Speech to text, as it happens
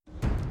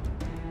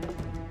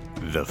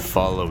The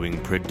following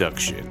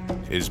production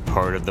is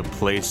part of the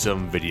Play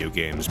Some Video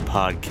Games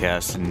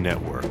podcast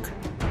network.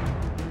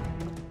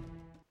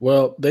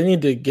 Well, they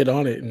need to get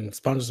on it and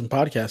sponsor some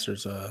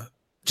podcasters.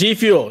 G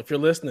Fuel, if you're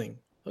listening,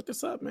 look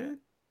us up, man.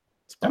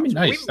 That'd be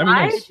nice.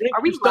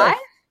 Are we live?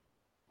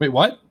 Wait,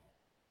 what?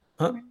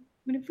 Huh?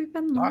 When have we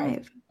been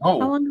live? Oh.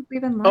 How long have we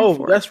been live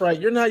for? That's right.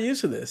 You're not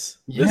used to this.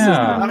 Yeah. This is the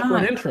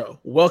awkward intro.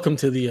 Welcome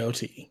to the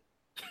OT.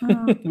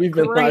 Oh, We've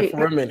been live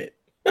for a minute.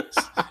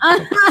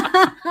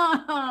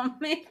 Oh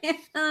man!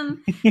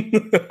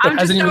 I'm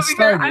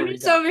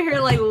just over here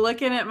like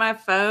looking at my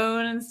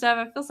phone and stuff.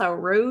 I feel so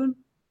rude.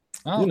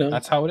 Oh,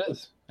 that's how it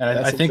is. And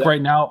I think exactly.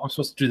 right now I'm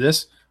supposed to do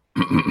this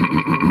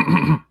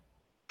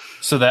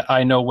so that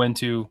I know when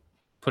to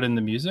put in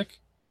the music.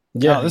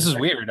 Yeah, this is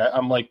weird.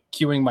 I'm like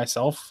cueing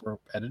myself for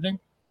editing.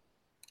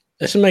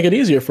 That should make it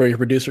easier for you,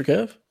 producer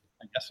Kev.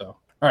 I guess so.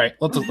 All right,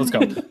 let's go.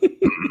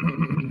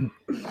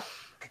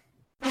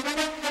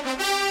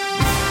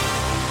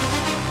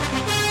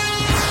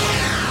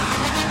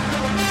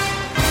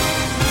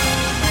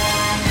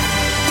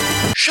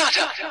 Shut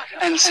up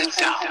and sit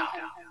down.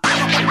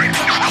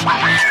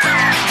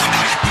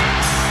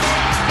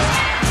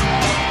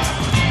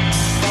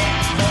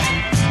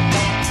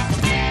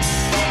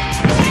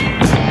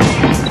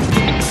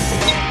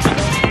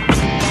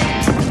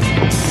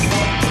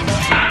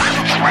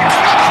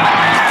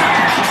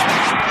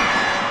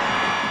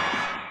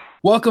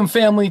 Welcome,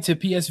 family, to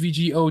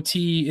PSVG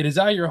OT. It is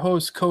I, your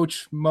host,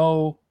 Coach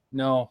Mo.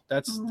 No,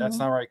 that's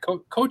not right.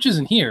 Coach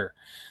isn't here.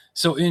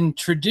 So in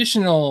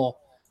traditional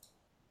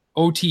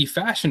OT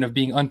fashion of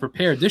being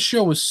unprepared, this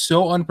show was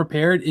so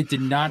unprepared it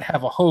did not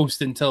have a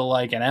host until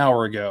like an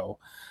hour ago.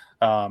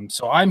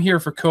 So I'm here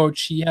for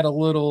Coach. He had a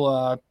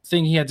little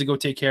thing he had to go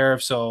take care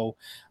of, so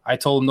I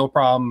told him no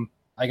problem.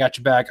 I got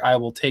your back. I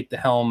will take the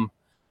helm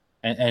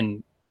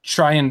and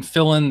try and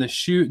fill in the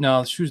shoe.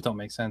 No, the shoes don't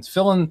make sense.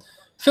 Fill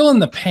in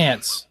the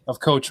pants of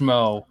Coach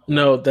Mo.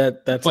 No,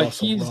 that's but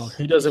also wrong.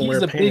 He doesn't wear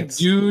pants. He's a big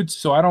dude,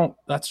 so I don't.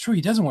 That's true.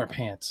 He doesn't wear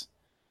pants.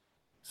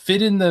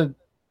 Fit in the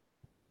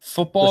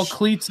football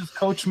cleats of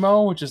Coach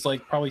Mo, which is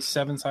like probably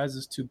 7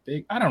 sizes too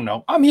big. I don't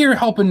know. I'm here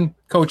helping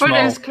Coach Mo.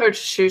 What is Coach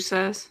shoe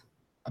size?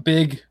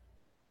 Big,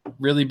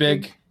 really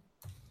big,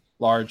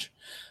 large.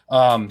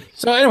 So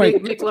anyway,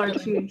 big,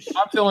 large, huge.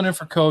 I'm filling in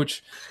for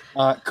Coach.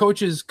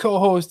 Coach's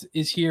co-host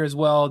is here as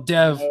well.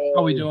 Dev,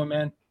 how we doing,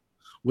 man?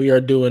 We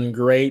are doing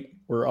great.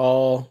 We're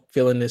all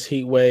feeling this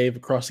heat wave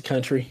across the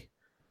country.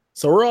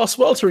 So we're all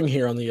sweltering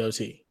here on the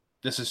OT.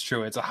 This is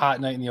true. It's a hot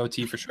night in the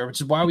OT for sure,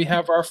 which is why we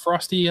have our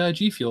frosty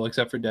G Fuel,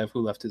 except for Dev,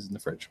 who left his in the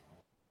fridge.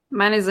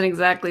 Mine isn't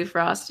exactly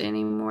frosty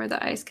anymore.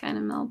 The ice kind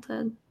of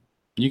melted.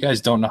 You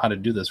guys don't know how to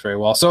do this very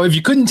well. So if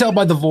you couldn't tell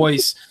by the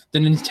voice, the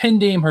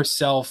Nintendame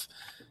herself,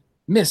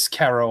 Miss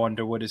Caro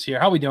Underwood, is here.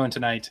 How we doing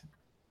tonight?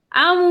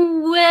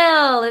 I'm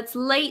well. It's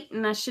late,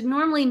 and I should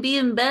normally be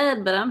in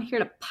bed, but I'm here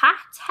to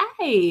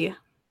party.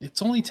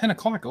 It's only 10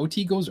 o'clock.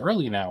 OT goes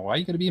early now. Why are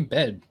you going to be in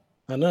bed?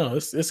 I know.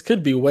 This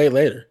could be way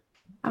later.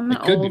 I'm an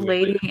old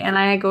lady, and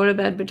I go to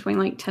bed between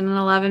like 10 and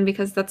 11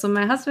 because that's when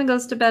my husband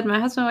goes to bed. My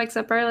husband wakes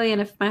up early, and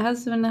if my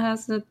husband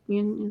has it,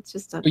 it's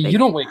just a But you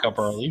don't wake up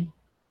early.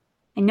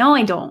 I know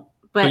I don't,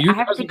 but I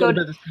have to go to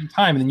bed at the same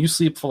time, and then you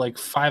sleep for like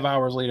 5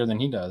 hours later than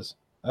he does.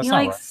 That's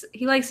not right.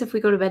 He likes if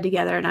we go to bed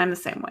together, and I'm the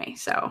same way,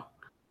 so.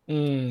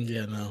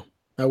 Yeah, no.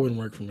 That wouldn't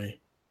work for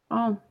me.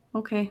 Oh,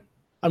 okay.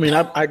 I mean,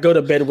 I go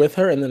to bed with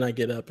her, and then I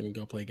get up and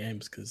go play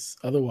games, because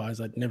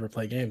otherwise I'd never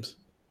play games.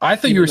 I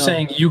thought you were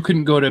saying you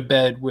couldn't go to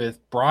bed with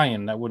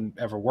Brian. That wouldn't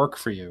ever work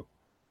for you.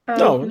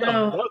 No.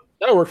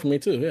 That'll work for me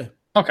too, yeah.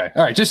 Okay,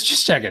 all right, just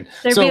checking.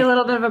 There'd be a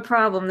little bit of a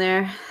problem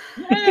there.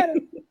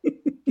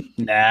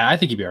 Nah, I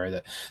think you'd be all right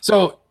with that.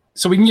 So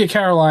we can get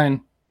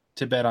Caroline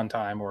to bed on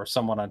time or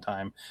somewhat on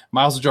time.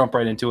 Miles will jump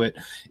right into it.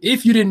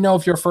 If you didn't know,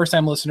 if you're a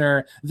first-time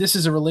listener, this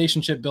is a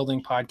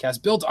relationship-building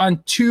podcast built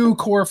on 2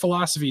 core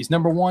philosophies.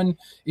 Number 1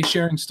 is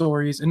sharing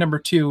stories, and number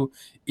 2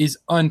 is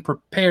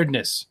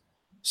unpreparedness.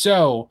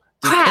 So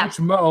does Coach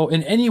Mo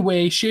in any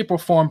way, shape, or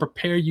form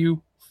prepare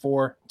you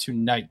for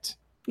tonight?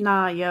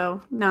 Nah.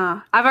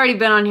 I've already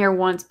been on here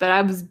once, but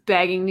I was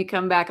begging to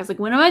come back. I was like,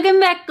 when am I coming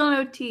back on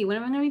OT? When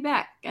am I going to be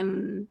back?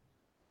 And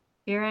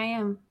here I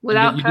am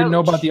without You didn't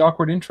know about the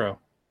awkward intro.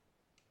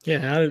 Yeah,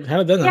 how did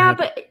that happen? Yeah,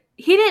 but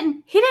he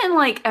didn't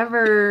like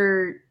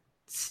ever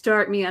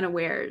start me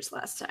unawares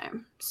last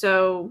time.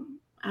 So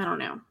I don't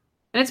know.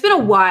 And it's been a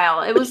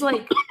while. It was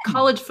like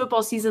college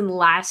football season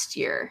last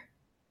year.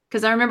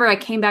 Because I remember I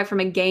came back from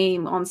a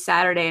game on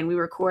Saturday and we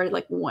recorded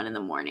like 1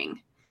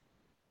 a.m.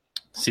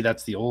 See,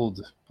 that's the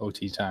old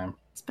OT time.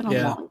 It's been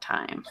a long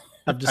time.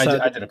 I've decided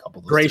I did a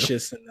couple of those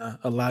gracious and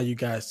allow you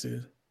guys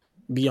to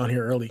be on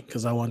here early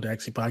because I wanted to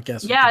actually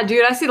podcast. Yeah,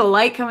 dude, I see the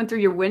light coming through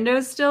your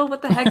windows still.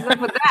 What the heck's up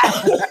with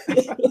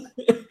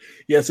that?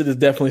 Yes, it is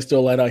definitely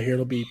still light out here.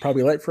 It'll be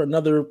probably light for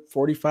another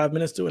 45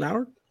 minutes to an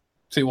hour.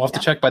 See, we'll have to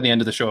check by the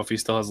end of the show if he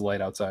still has the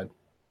light outside.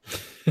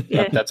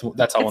 Yeah. That's how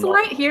it's we'll know.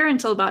 light here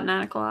until about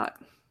 9 o'clock.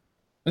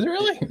 Is it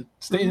really?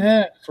 Stay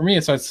there. For me,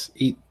 it starts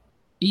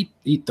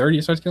 8:30.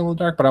 It starts getting a little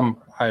dark, but I'm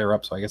higher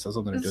up, so I guess that's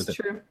something to do with it.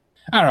 True.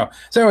 I don't know.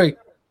 So anyway,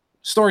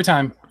 story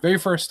time. Very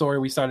first story.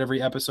 We start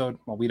every episode.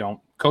 Well, we don't.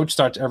 Coach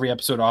starts every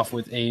episode off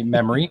with a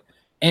memory.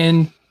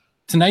 And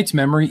tonight's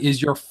memory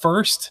is your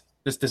first,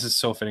 this is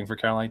so fitting for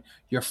Caroline,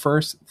 your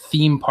first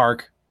theme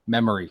park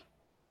memory.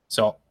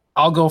 So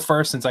I'll go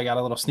first since I got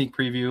a little sneak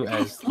preview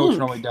as Coach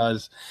normally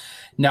does.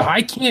 Now,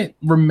 I can't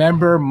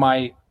remember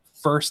my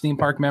first theme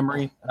park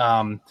memory.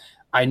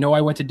 I know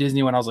I went to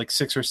Disney when I was like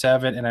 6 or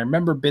 7, and I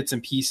remember bits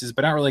and pieces,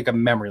 but not really like a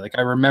memory. Like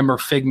I remember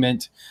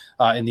Figment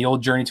in the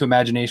old Journey to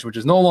Imagination, which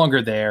is no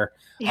longer there.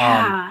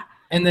 Yeah.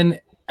 And then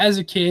as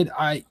a kid,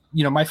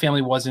 my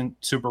family wasn't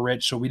super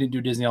rich, so we didn't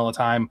do Disney all the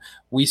time.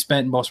 We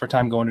spent most of our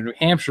time going to New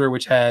Hampshire,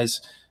 which has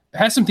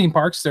some theme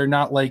parks. They're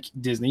not like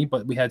Disney,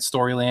 but we had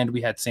Storyland,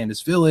 we had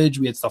Santa's Village,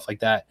 we had stuff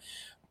like that.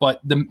 But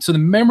the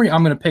memory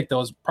I'm going to pick,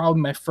 though, is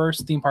probably my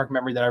first theme park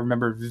memory that I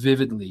remember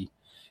vividly.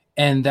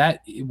 And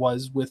that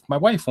was with my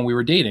wife when we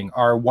were dating.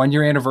 Our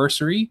 1-year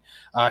anniversary,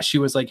 she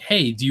was like,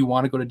 hey, do you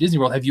want to go to Disney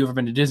World? Have you ever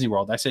been to Disney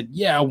World? I said,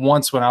 yeah,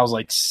 once when I was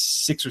like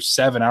 6 or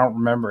 7. I don't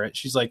remember it.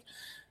 She's like,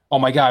 oh,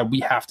 my God, we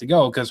have to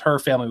go, because her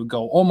family would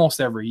go almost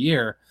every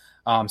year.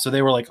 So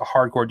they were like a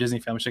hardcore Disney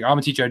family. She's like, I'm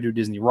going to teach you how to do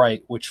Disney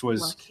right, which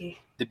was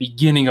the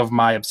beginning of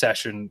my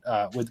obsession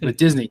with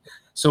Disney.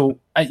 So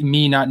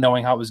me not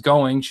knowing how it was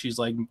going, she's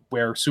like,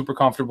 wear super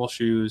comfortable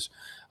shoes.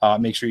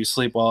 Make sure you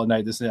sleep well at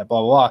night, this and that,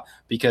 blah, blah, blah,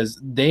 because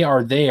they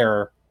are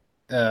there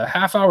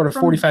half hour to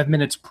 45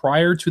 minutes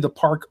prior to the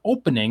park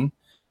opening,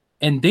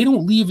 and they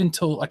don't leave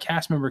until a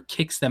cast member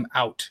kicks them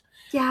out.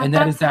 Yeah, and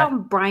that's how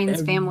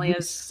Brian's family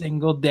is.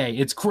 Single day.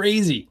 It's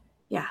crazy.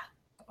 Yeah.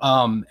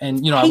 And,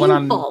 Painful. I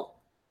went on.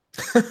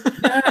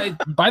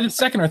 By the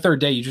second or third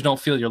day, you just don't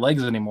feel your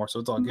legs anymore, so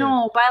it's all good.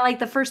 No, by like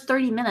the first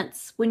 30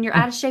 minutes, when you're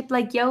out of shape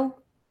like yo.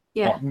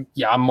 Yeah. Well,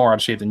 yeah, I'm more out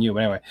of shape than you, but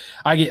anyway,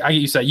 I get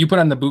used to that. You put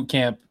on the boot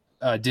camp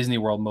Disney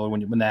World mode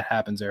when that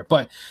happens there.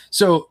 But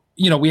so,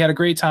 we had a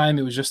great time.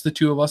 It was just the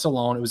two of us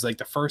alone. It was like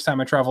the first time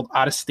I traveled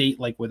out of state,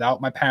 like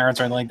without my parents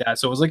or anything like that.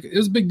 So it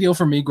was a big deal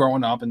for me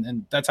growing up,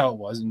 and that's how it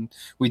was. And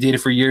we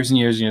dated for years and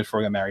years and years before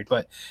we got married.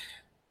 But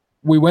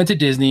we went to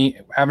Disney,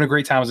 having a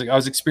great time. I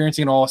was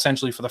experiencing it all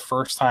essentially for the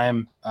first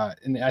time.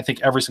 And I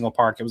think every single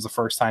park, it was the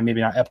first time,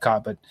 maybe not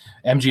Epcot, but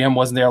MGM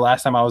wasn't there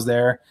last time I was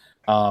there,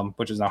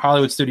 which is now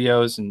Hollywood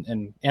Studios,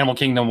 and Animal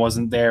Kingdom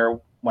wasn't there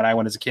when I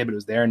went as a kid, but it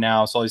was there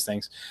now. So all these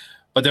things.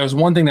 But there was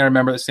one thing that I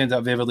remember that stands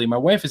out vividly. My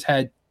wife has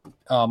had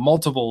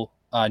multiple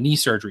knee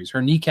surgeries.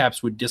 Her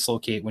kneecaps would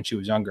dislocate when she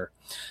was younger.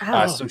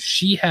 So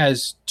she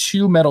has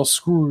 2 metal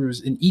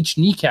screws in each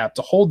kneecap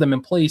to hold them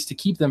in place to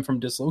keep them from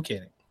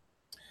dislocating.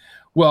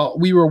 Well,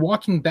 we were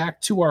walking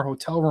back to our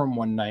hotel room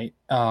one night,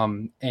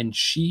 and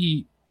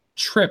she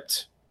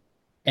tripped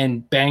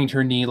and banged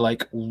her knee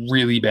like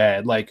really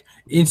bad, like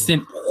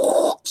instant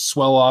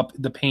swell up,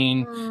 the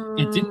pain.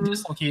 It didn't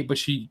dislocate, but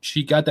she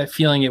got that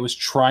feeling it was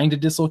trying to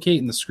dislocate,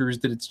 and the screws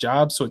did its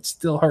job, so it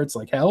still hurts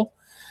like hell.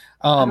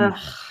 And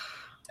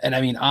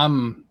I mean,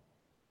 I'm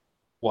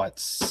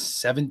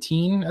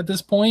 17 at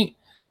this point.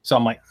 So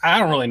I'm like, I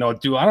don't really know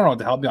what to do. I don't know what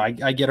to help you.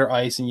 I get her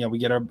ice, and we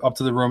get her up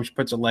to the room. She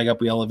puts her leg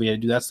up. We elevate her,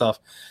 do that stuff.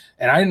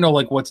 And I didn't know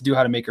like what to do,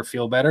 how to make her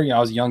feel better. I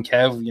was a young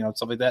Kev,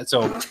 stuff like that.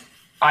 So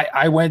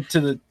I went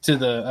to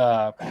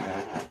the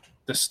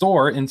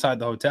store inside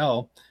the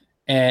hotel,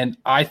 and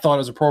I thought it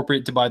was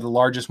appropriate to buy the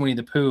largest Winnie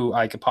the Pooh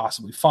I could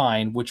possibly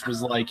find, which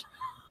was like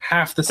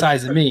half the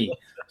size of me.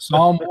 So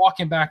I'm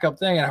walking back up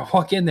there, and I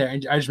walk in there,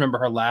 and I just remember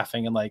her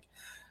laughing and like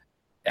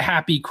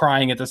happy,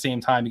 crying at the same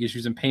time because she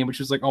was in pain, but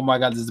she was like, oh my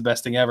God, this is the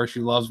best thing ever. She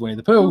loves Winnie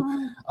the Pooh.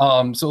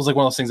 So it was like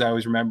one of those things I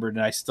always remembered,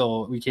 and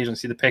we occasionally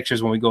see the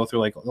pictures when we go through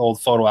like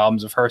old photo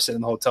albums of her sitting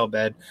in the hotel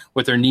bed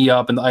with her knee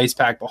up and the ice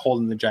pack, but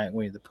holding the giant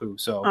Winnie the Pooh.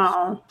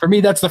 So for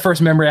me, that's the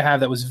first memory I have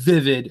that was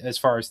vivid as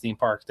far as theme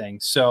park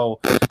things.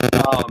 So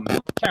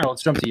Caro,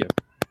 let's jump to you.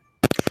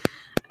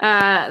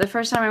 The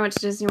first time I went to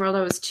Disney World,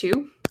 I was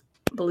 2.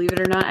 Believe it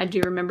or not, I do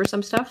remember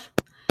some stuff.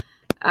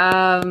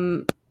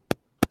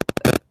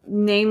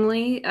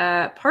 Namely,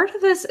 part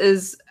of this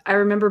is I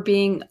remember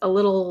being a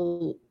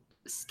little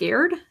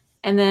scared.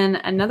 And then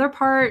another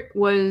part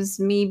was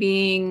me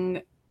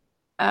being,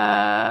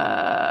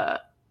 I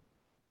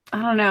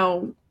don't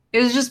know.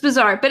 It was just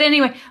bizarre. But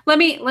anyway, let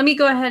me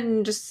go ahead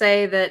and just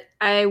say that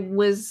I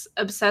was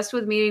obsessed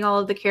with meeting all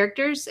of the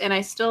characters, and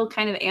I still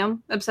kind of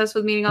am obsessed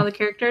with meeting all the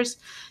characters.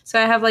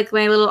 So I have like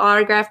my little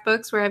autograph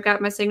books where I've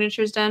got my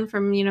signatures done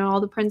from,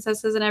 all the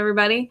princesses and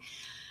everybody.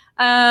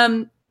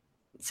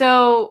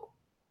 So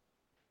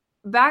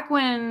back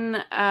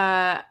when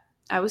I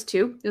was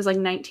 2, it was like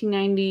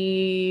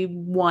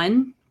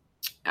 1991.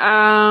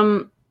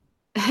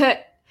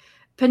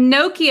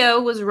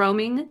 Pinocchio was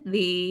roaming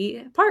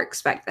the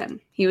parks back then.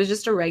 He was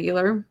just a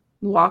regular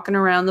walking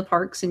around the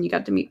parks, and you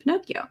got to meet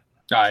Pinocchio.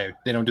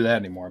 They don't do that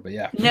anymore, but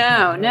yeah.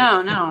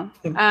 No.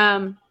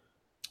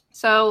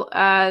 So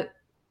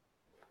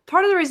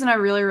part of the reason I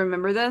really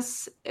remember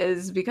this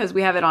is because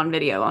we have it on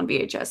video on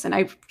VHS, and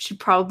I should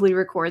probably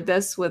record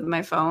this with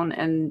my phone,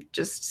 and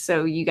just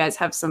so you guys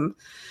have some.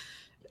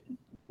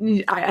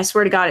 I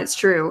swear to God, it's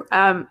true.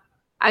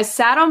 I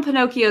sat on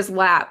Pinocchio's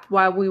lap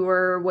while we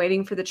were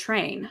waiting for the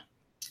train.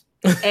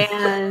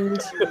 And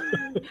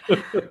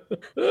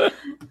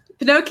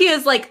Pinocchio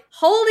is like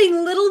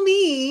holding little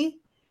me.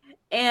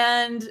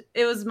 And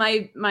it was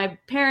my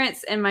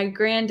parents and my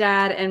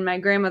granddad and my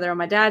grandmother on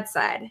my dad's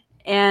side.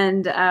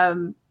 And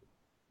I'm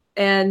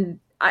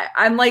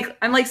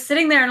like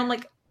sitting there and I'm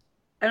like,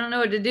 I don't know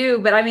what to do.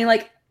 But I mean,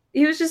 like,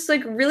 he was just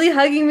like really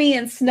hugging me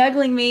and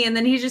snuggling me. And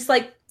then he's just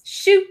like,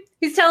 shoot.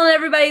 He's telling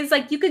everybody, he's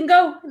like, you can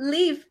go,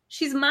 leave.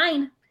 She's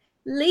mine.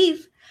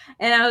 Leave.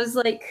 And I was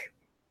like,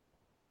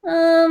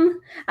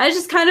 I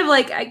just kind of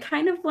like, I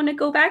kind of want to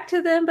go back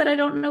to them, but I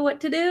don't know what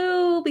to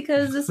do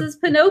because this is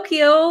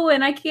Pinocchio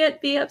and I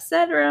can't be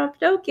upset around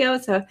Pinocchio.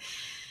 So,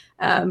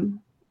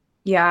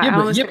 Yeah,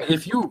 but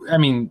if you, I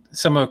mean,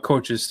 some of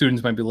Coach's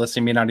students might be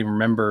listening, may not even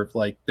remember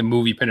like the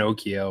movie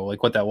Pinocchio,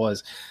 like what that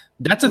was.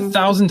 That's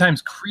 1,000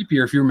 times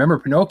creepier if you remember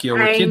Pinocchio,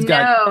 where kids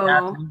got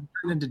turned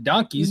into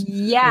donkeys.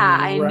 Yeah,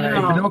 I know.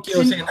 And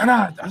Pinocchio saying,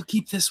 no, I'll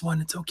keep this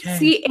one. It's okay.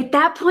 See, at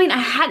that point, I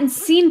hadn't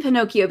seen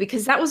Pinocchio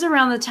because that was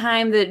around the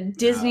time that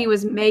Disney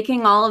was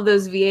making all of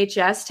those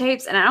VHS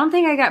tapes. And I don't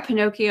think I got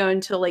Pinocchio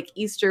until like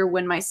Easter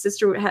when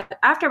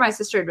after my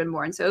sister had been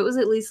born. So it was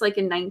at least like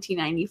in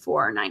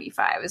 1994 or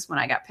 95 is when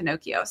I got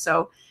Pinocchio.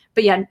 So,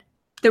 but yeah,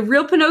 the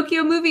real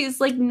Pinocchio movie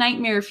is like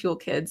nightmare fuel,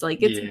 kids.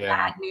 Like it's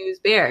bad news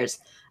bears.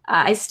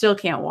 I still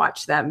can't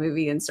watch that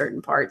movie in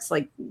certain parts,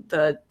 like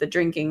the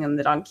drinking and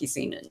the donkey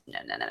scene. No.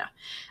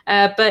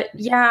 But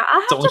yeah,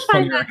 I'll have to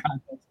find that.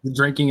 The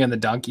drinking and the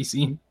donkey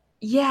scene.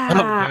 Yeah.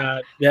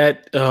 Oh,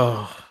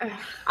 God.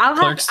 I'll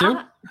Clerks too?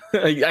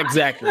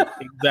 Exactly.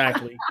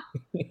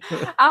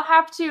 I'll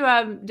have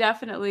to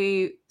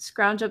definitely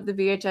scrounge up the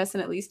VHS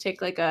and at least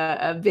take like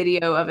a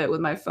video of it with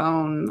my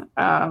phone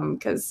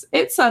because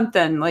it's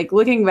something. Like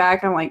looking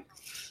back, I'm like,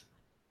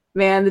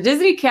 man, the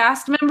Disney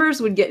cast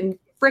members would get in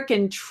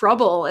freaking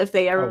trouble if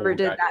they ever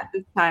did that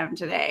this time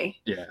today.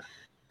 Yeah.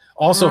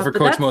 Also, for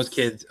Coach Mo's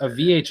kids, a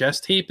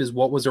VHS tape is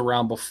what was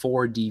around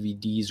before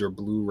DVDs or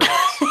Blu-rays.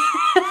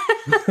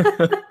 We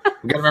got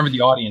to remember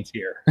the audience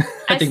here.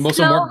 I think most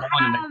of them weren't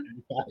born in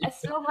 1995. I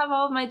still have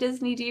all of my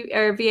Disney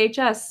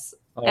VHS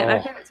at my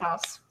parents'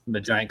 house.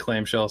 The giant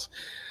clamshells.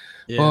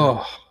 Yeah.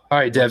 Oh, all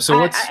right, Deb. So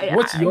what's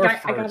your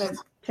first? I gotta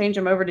change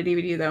them over to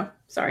DVD though.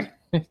 Sorry.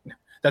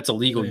 That's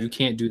illegal. You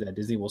can't do that.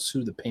 Disney will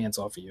sue the pants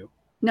off of you.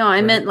 No,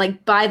 I meant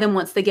like buy them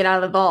once they get out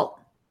of the vault.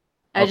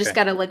 I just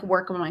got to like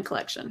work on my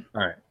collection.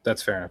 All right.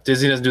 That's fair enough.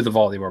 Disney doesn't do the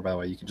vault anymore, by the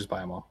way. You can just buy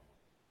them all.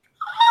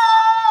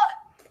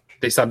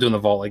 They stopped doing the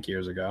vault like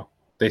years ago.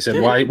 They said,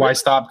 why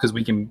stop? Because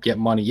we can get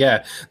money.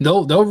 Yeah.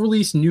 They'll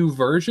release new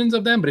versions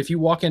of them. But if you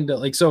walk into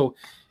like, so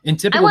in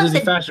typical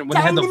Disney fashion, when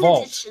they had the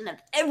vault. Edition of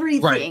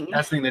everything. Right.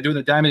 That's the thing. They're doing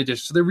the diamond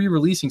edition. So they're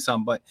re-releasing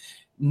some, but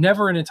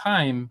never in a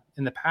time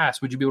in the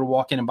past would you be able to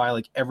walk in and buy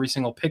like every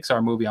single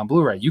Pixar movie on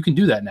Blu-ray. You can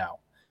do that now.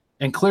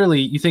 And clearly,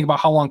 you think about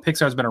how long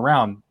Pixar's been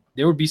around,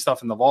 there would be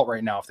stuff in the vault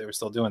right now if they were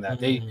still doing that.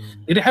 They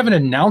haven't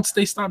announced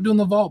they stopped doing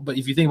the vault, but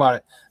if you think about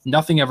it,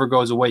 nothing ever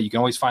goes away. You can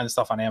always find the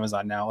stuff on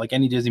Amazon now, like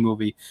any Disney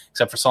movie,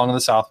 except for Song of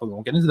the South, but we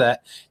won't get into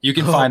that. You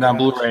can find on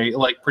Blu-ray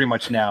like pretty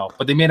much now.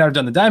 But they may not have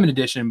done the Diamond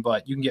Edition,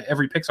 but you can get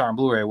every Pixar on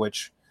Blu-ray,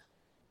 which,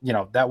 you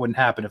know, that wouldn't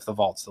happen if the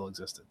vault still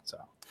existed. So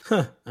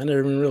I never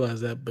even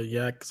realized that, but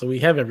yeah, so we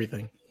have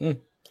everything.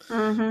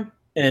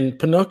 And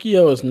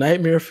Pinocchio is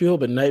nightmare fuel,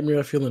 but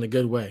nightmare fuel in a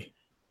good way.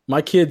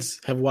 My kids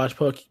have watched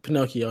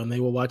Pinocchio, and they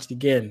will watch it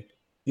again.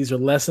 These are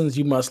lessons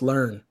you must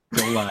learn.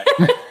 Don't lie.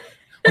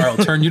 Or I'll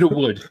turn you to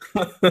wood.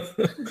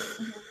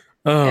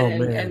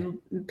 Man.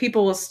 And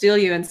people will steal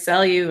you and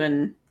sell you.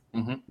 And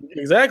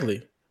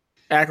Exactly.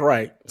 Act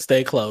right.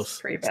 Stay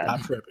close. Pretty bad.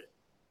 Stop tripping.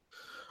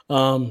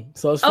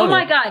 So it's funny. Oh,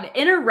 my God.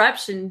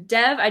 Interruption.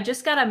 Dev, I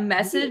just got a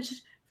message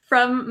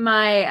from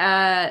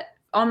my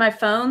on my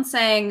phone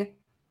saying,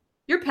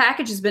 your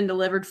package has been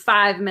delivered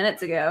 5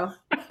 minutes ago.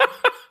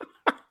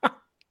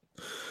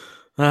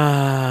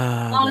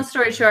 Long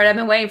story short, I've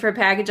been waiting for a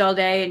package all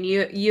day, and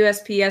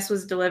USPS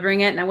was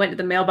delivering it, and I went to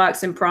the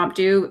mailbox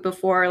impromptu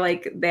before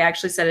like they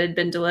actually said it had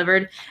been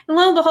delivered, and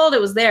lo and behold,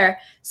 it was there.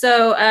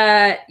 So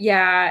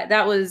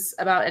that was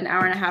about an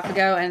hour and a half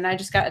ago, and I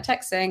just got a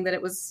text saying that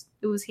it was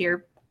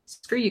here.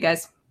 Screw you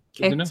guys.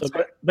 Okay. So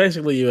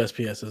basically,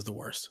 USPS is the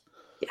worst.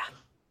 Yeah.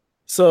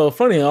 So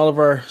funny, all of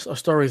our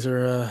stories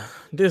are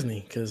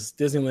Disney, because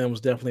Disneyland was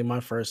definitely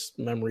my first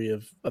memory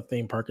of a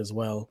theme park as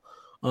well.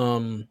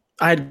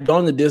 I had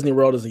gone to Disney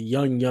World as a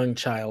young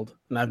child,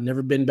 and I've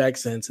never been back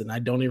since, and I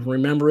don't even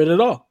remember it at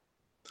all.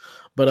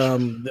 But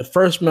the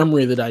first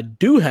memory that I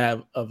do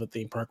have of a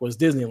theme park was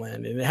Disneyland,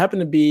 and it happened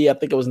to be, I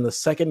think it was in the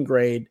second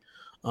grade.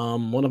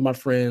 One of my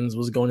friends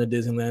was going to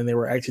Disneyland. They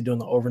were actually doing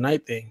the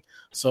overnight thing.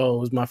 So it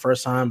was my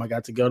first time. I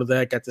got to go to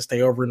that, got to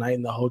stay overnight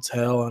in the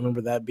hotel. I remember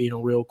that being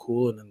real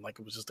cool. And then like,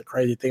 it was just a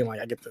crazy thing.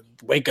 Like I get to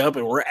wake up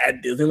and we're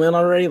at Disneyland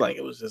already. Like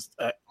it was just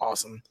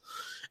awesome.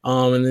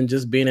 And then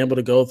just being able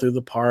to go through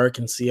the park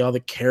and see all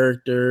the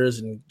characters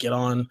and get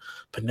on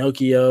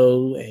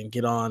Pinocchio and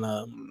get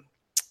on,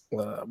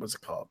 what's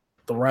it called?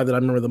 The ride that I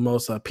remember the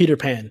most, Peter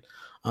Pan.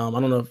 I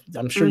don't know.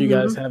 I'm sure you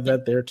guys have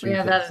that there too. We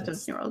have that at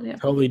Disney World, yeah.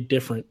 Totally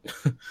different.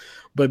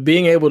 But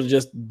being able to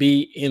just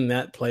be in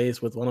that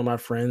place with one of my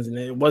friends, and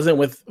it wasn't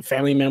with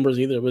family members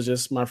either. It was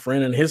just my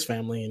friend and his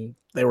family, and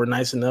they were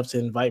nice enough to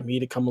invite me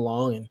to come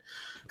along and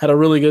had a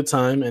really good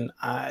time. And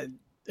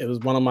it was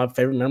one of my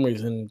favorite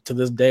memories. And to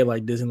this day,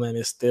 like Disneyland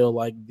is still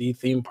like the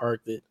theme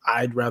park that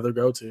I'd rather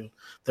go to.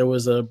 There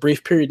was a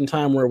brief period in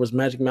time where it was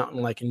Magic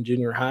Mountain, like in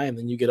junior high, and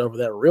then you get over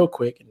that real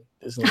quick, and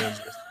Disneyland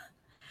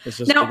is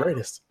just the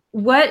greatest.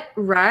 What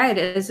ride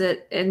is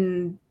it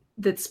in?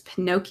 That's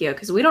Pinocchio,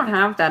 because we don't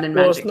have that in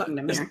Magic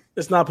Kingdom here.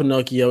 It's not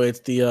Pinocchio. It's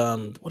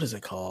the what is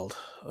it called?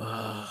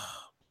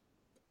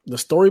 The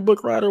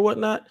storybook ride or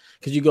whatnot.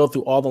 Because you go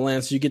through all the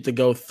lands, so you get to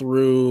go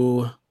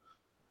through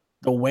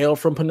the whale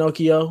from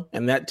Pinocchio,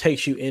 and that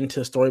takes you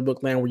into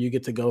Storybook Land, where you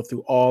get to go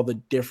through all the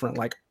different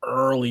like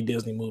early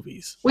Disney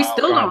movies. We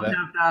still don't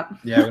have that.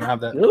 Yeah, we don't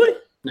have that. Really?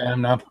 Yeah,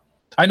 no.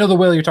 I know the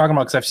whale you're talking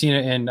about because I've seen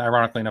it in,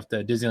 ironically enough,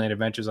 the Disneyland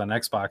Adventures on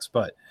Xbox.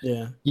 But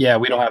yeah,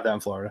 we don't have that in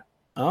Florida.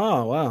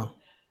 Oh wow.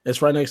 It's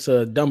right next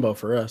to Dumbo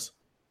for us.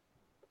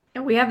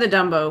 Yeah, we have the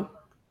Dumbo.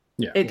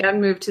 Yeah. It got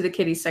moved to the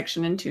kiddie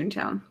section in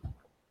Toontown.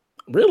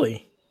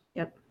 Really?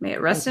 Yep. May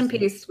it rest in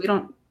peace. We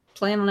don't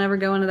plan on ever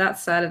going to that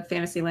side of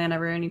Fantasyland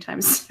ever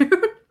anytime soon.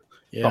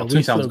 Yeah,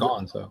 Toontown's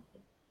gone, so.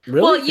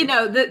 Really? Well, you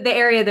know, the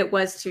area that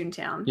was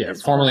Toontown. Yeah,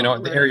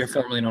 the area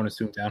formerly known as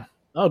Toontown.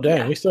 Oh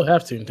dang, we still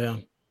have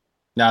Toontown.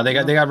 No, they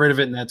got rid of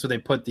it, and that's where they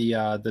put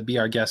the Be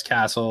Our Guest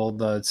Castle,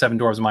 the Seven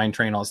Dwarfs Mine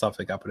Train, all the stuff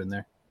they got put in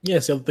there.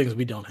 Yes, the other things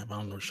we don't have. I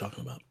don't know what you're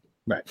talking about.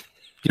 Right.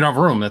 You don't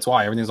have room. That's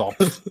why everything's all.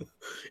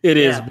 It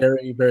is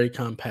very, very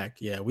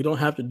compact. Yeah, we don't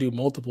have to do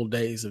multiple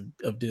days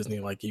of Disney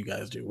like you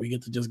guys do. We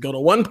get to just go to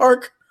one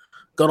park,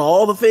 go to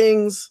all the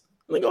things,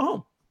 and then go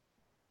home.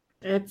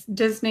 It's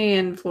Disney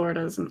in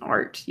Florida is an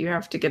art. You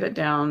have to get it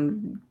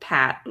down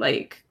pat.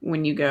 Like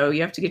when you go,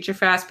 you have to get your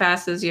fast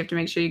passes. You have to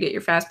make sure you get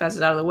your fast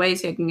passes out of the way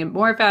so you can get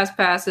more fast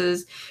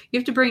passes. You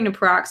have to bring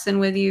naproxen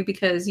with you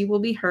because you will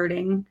be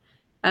hurting.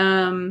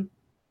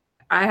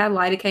 I had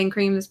lidocaine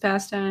cream this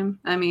past time.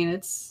 I mean,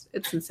 it's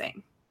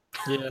insane.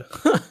 Yeah.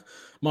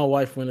 My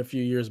wife went a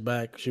few years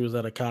back. She was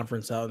at a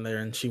conference out in there,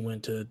 and she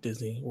went to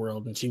Disney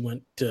World, and she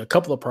went to a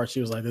couple of parts. She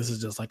was like, this is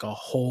just like a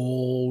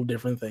whole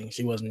different thing.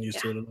 She wasn't used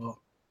to it at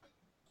all.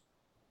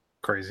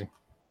 Crazy.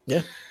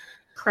 Yeah.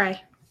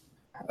 Cray.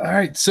 All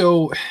right.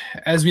 So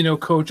as we know,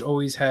 Coach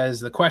always has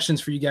the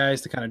questions for you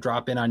guys to kind of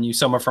drop in on you.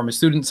 Some are from a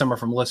student, some are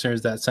from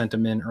listeners that sent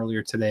them in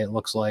earlier today, it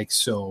looks like.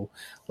 So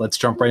let's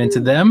jump right into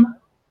them.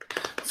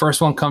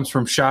 First one comes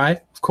from Shy,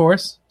 of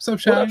course. What's up,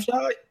 Shy? What up,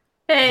 Shy?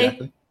 Hey.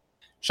 Exactly.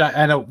 Shy.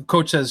 I know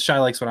Coach says Shy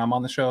likes when I'm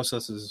on the show, so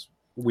this is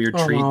a weird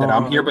treat that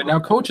I'm here. But now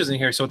Coach isn't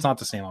here, so it's not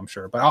the same, I'm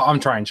sure. But I'm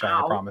trying, Shy,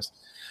 I promise.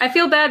 I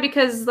feel bad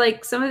because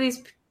like some of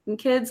these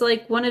kids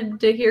like wanted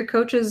to hear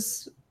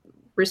Coach's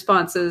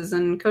responses,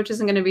 and Coach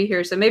isn't going to be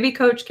here, so maybe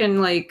Coach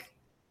can like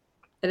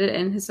edit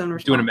in his own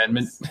response. Do an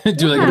amendment.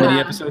 Do like a mini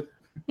episode.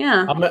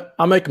 Yeah.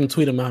 I'll make him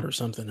tweet him out or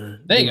something.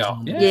 There you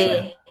go.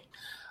 Yeah.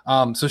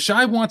 So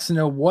Shy wants to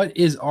know, what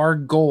is our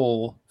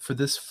goal for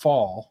this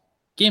fall,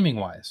 gaming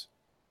wise?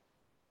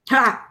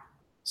 Ha!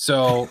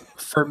 So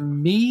for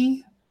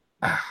me,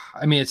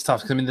 I mean, it's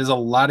tough because there's a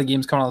lot of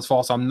games coming out this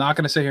fall, so I'm not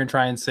going to sit here and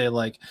try and say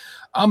like,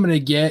 I'm going to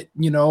get,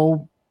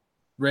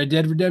 Red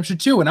Dead Redemption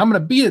 2 and I'm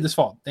going to beat it this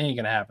fall. That ain't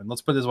going to happen.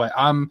 Let's put it this way.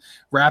 I'm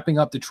wrapping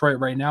up Detroit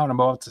right now and I'm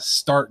about to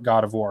start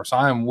God of War. So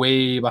I'm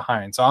way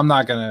behind. So I'm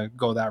not going to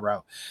go that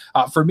route.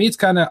 For me, it's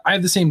kind of, I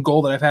have the same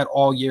goal that I've had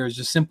all year, is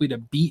just simply to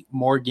beat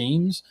more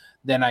games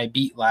than I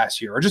beat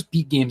last year, or just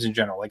beat games in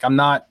general. Like I'm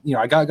not,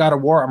 I got God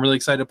of War. I'm really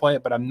excited to play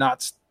it, but I'm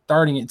not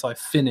starting it until I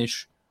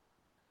finish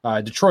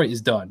Detroit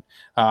is done.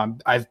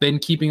 I've been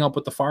keeping up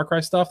with the Far Cry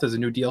stuff. There's a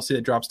new DLC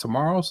that drops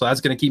tomorrow, so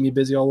that's going to keep me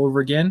busy all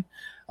over again.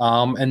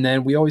 And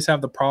then we always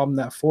have the problem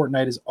that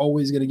Fortnite is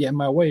always going to get in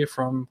my way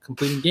from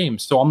completing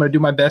games. So I'm going to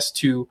do my best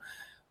to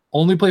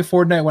only play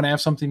Fortnite when I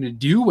have something to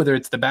do, whether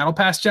it's the Battle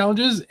Pass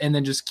challenges, and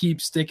then just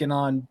keep sticking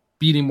on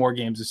beating more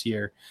games this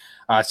year.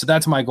 So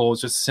that's my goal,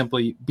 is just to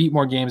simply beat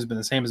more games, been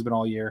the same as been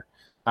all year,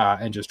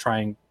 and just try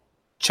and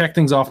check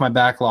things off my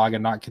backlog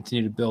and not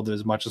continue to build it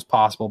as much as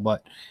possible.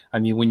 But I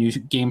mean, when you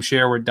game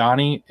share with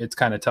Donnie, it's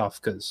kind of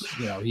tough because,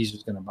 he's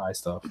just going to buy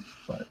stuff,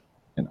 but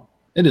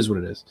it is what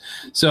it is.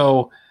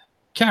 So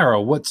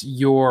Caro, what's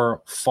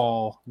your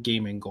fall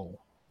gaming goal?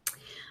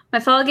 My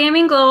fall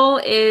gaming goal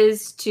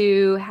is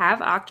to have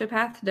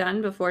Octopath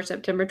done before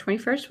September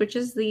 21st, which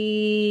is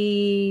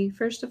the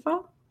first of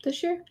fall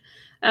this year.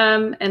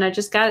 And I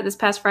just got it this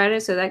past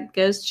Friday, so that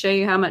goes to show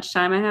you how much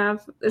time I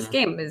have. This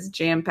game is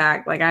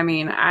jam-packed.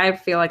 I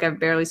feel like I've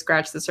barely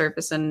scratched the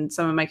surface, and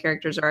some of my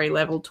characters are already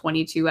level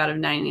 22 out of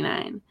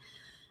 99.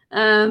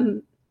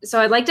 So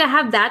I'd like to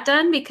have that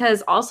done,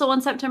 because also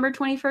on September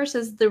 21st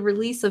is the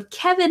release of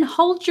Kevin,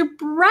 Hold Your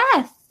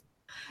Breath,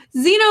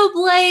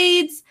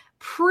 Xenoblade's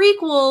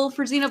prequel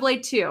for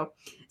Xenoblade 2.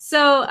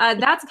 So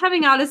that's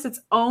coming out as its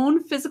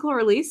own physical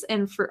release.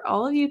 And for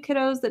all of you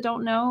kiddos that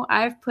don't know,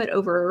 I've put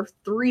over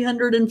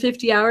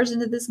 350 hours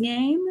into this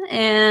game.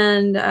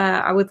 And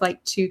I would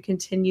like to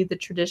continue the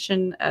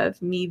tradition of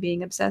me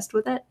being obsessed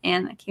with it.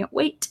 And I can't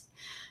wait.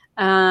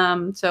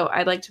 So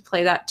I'd like to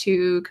play that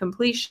to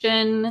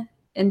completion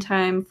in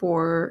time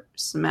for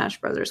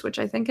Smash Brothers, which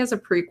I think as a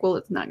prequel,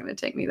 it's not going to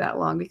take me that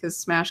long because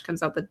Smash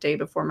comes out the day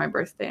before my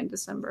birthday in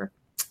December.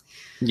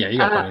 Yeah, you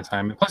got plenty of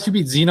time. Plus, you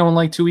beat Xeno in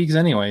like 2 weeks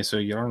anyway, so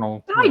you don't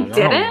know. No, I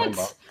didn't.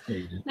 Yeah,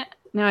 you did.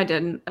 No, I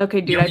didn't.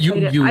 Okay, dude,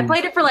 I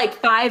played it for like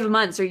 5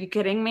 months. Are you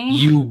kidding me?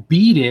 You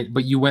beat it,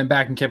 but you went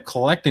back and kept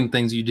collecting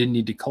things you didn't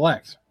need to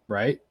collect,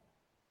 right?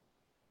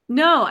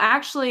 No,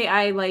 actually,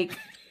 I like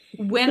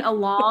went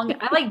along.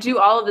 I like do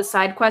all of the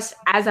side quests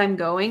as I'm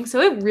going,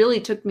 so it really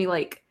took me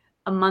like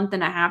a month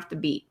and a half to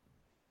beat.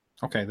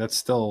 Okay, that's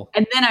still.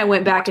 And then I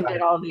went back and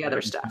did all the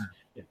other stuff.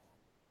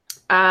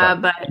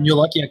 But you're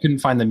lucky I couldn't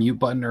find the mute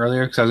button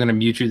earlier because I was going to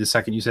mute you the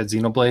second you said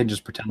Xenoblade and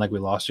just pretend like we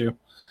lost you.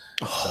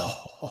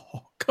 Oh,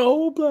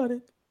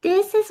 cold-blooded.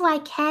 This is why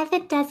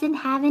Kevin doesn't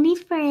have any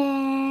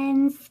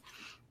friends.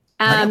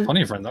 I got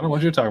plenty of friends. I don't know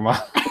what you're talking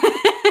about.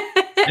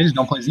 I just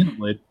don't play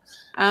Xenoblade.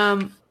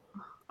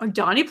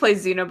 Donnie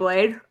plays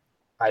Xenoblade.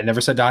 I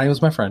never said Donnie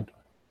was my friend.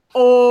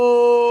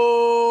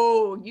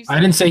 Oh, I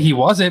didn't say he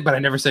wasn't, but I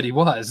never said he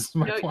was.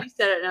 No, you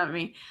said it, not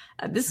me.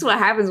 This is what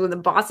happens when the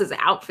boss is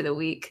out for the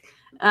week.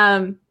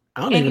 I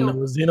don't even know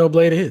what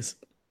Xenoblade is.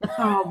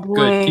 Oh boy!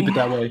 Good, keep it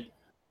that way.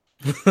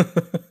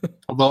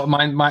 Although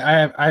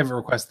I have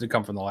requested to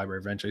come from the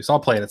library eventually, so I'll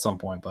play it at some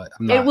point. But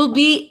I'm not. It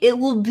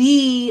will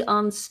be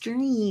on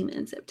stream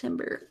in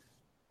September.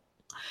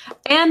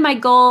 And my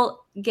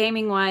goal,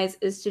 gaming wise,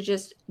 is to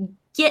just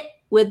get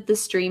with the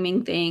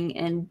streaming thing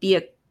and be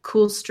a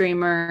cool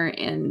streamer.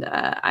 And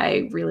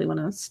I really want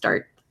to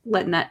start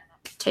letting that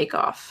take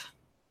off.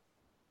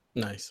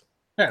 Nice.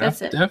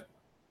 That's it.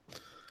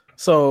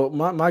 So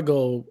my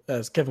goal,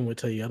 as Kevin would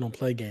tell you, I don't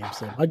play games.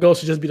 So my goal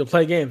should just be to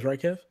play games, right,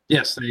 Kev?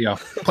 Yes, there you go.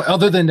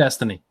 Other than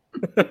Destiny.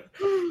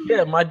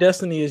 Yeah, my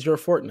Destiny is your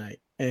Fortnite.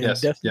 And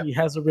yes, Destiny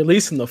has a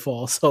release in the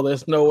fall, so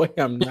there's no way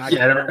I'm not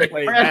going to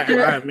play that.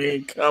 I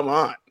mean, come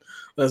on.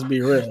 Let's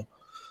be real.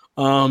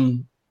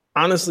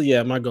 Honestly,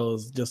 yeah, my goal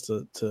is just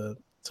to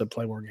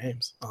play more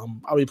games.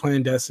 I'll be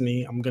playing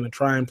Destiny. I'm going to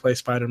try and play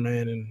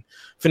Spider-Man and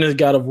finish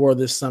God of War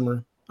this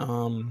summer.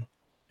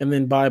 And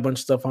then buy a bunch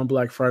of stuff on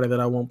Black Friday that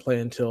I won't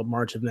play until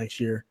March of next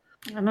year.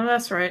 I know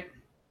that's right.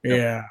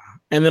 Yeah.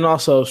 And then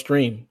also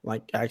stream,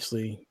 like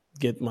actually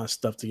get my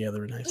stuff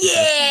together.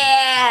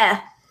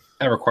 Yeah.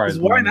 That requires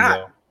why not?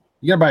 Though.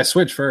 You got to buy a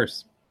Switch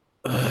first.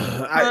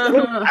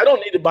 I don't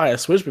need to buy a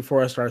Switch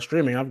before I start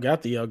streaming. I've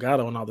got the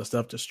Elgato and all the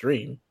stuff to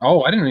stream.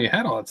 Oh, I didn't know you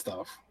had all that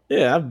stuff.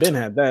 Yeah, I've been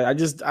had that. I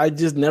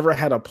just never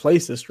had a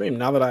place to stream.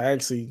 Now that I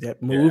actually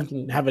have moved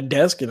and have a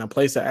desk and a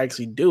place to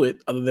actually do it,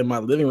 other than my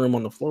living room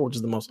on the floor, which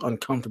is the most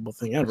uncomfortable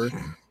thing ever.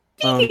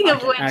 Speaking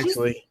of which,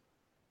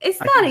 it's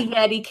not a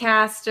Yeti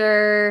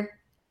caster.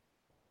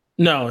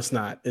 No, it's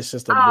not. It's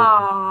just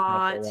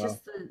a. It's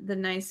just the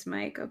nice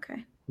mic.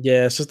 Okay.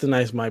 Yeah, it's just a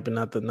nice mic, but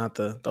not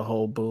the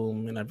whole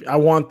boom. And I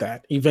want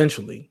that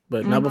eventually,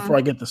 but not before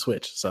I get the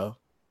Switch. So,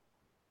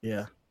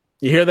 yeah.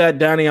 You hear that,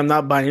 Donnie? I'm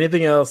not buying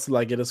anything else till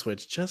I get a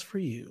Switch, just for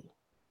you.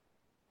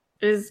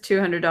 It is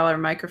 $200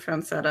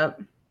 microphone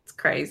setup. It's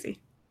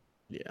crazy.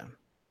 Yeah.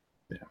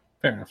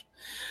 Fair enough.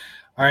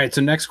 All right,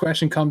 so next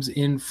question comes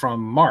in from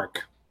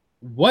Mark.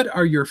 What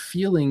are your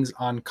feelings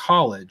on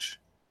college?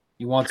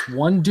 He wants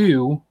one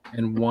do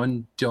and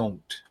one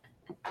don't.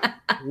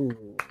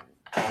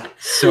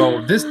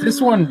 So this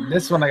one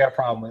I got a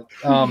problem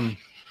with.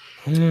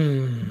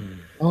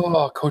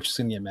 Oh, coach is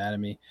gonna get mad at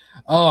me.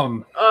 No,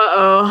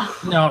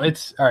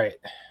 it's all right.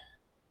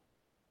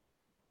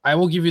 I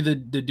will give you the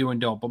do and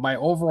don't, but my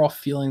overall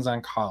feelings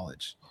on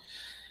college.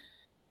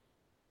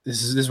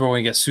 This is where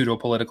we get pseudo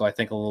political, I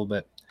think, a little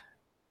bit.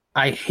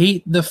 I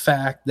hate the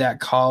fact that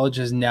college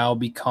has now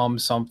become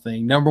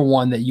something, number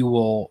one, that you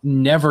will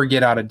never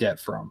get out of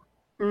debt from.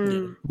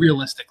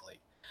 Realistically.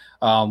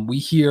 We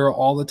hear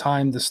all the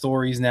time the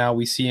stories now.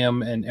 We see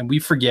them and we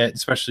forget,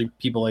 especially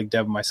people like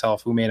Deb and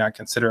myself who may not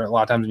consider it a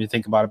lot of times when you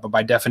think about it, but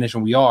by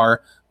definition, we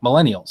are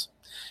millennials.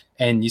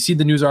 And you see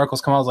the news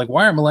articles come out like,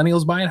 why aren't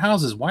millennials buying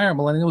houses? Why aren't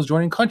millennials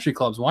joining country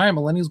clubs? Why aren't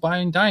millennials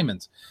buying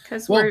diamonds?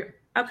 Because we're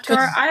up to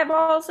our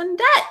eyeballs in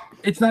debt.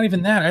 It's not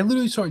even that. I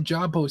literally saw a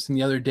job posting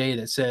the other day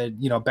that said,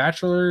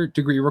 bachelor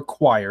degree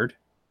required,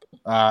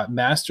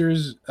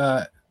 master's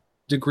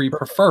degree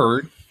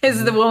preferred.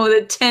 Is the one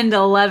with a 10 to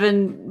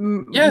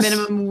 11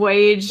 minimum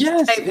wage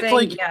type it's thing?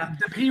 Like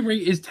the pay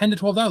rate is $10 to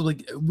 $12.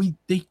 Like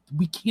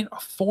we can't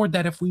afford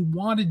that if we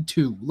wanted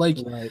to. Like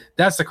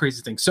that's the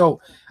crazy thing.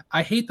 So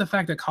I hate the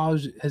fact that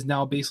college has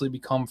now basically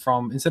become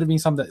from, instead of being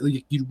something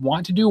that you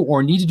want to do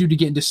or need to do to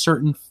get into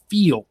certain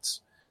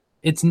fields,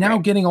 it's now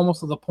getting almost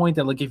to the point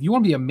that like if you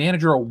want to be a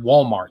manager at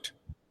Walmart,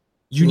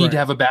 you need to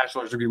have a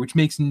bachelor's degree, which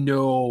makes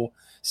no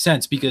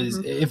sense because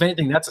if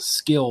anything, that's a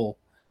skill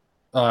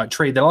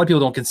trade that a lot of people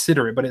don't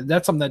consider it, but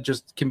that's something that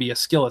just can be a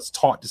skill that's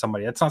taught to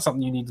somebody. That's not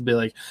something you need to be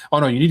like, oh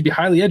no, you need to be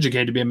highly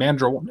educated to be a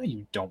manager. Well, no,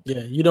 you don't.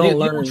 Yeah, you don't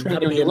learn how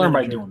to be you a learn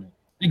by manager. doing it.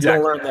 Exactly.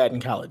 You don't learn that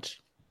in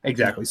college.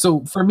 Exactly.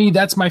 So for me,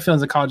 that's my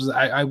feelings of college.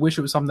 I wish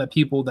it was something that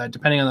people that,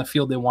 depending on the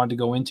field they wanted to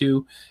go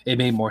into, it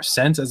made more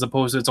sense as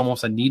opposed to it's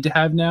almost a need to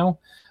have now.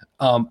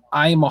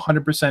 I am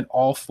 100%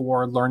 all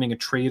for learning a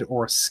trade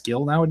or a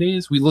skill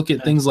nowadays. We look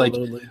at things like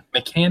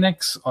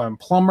mechanics,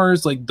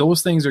 plumbers, like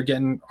those things are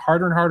getting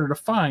harder and harder to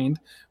find,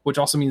 which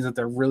also means that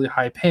they're really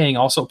high paying.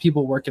 Also,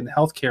 people work in the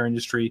healthcare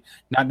industry,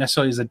 not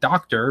necessarily as a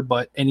doctor,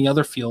 but any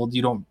other field,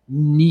 you don't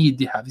need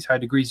to have these high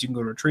degrees. You can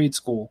go to a trade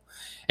school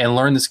and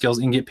learn the skills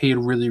and get paid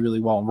really, really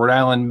well. And Rhode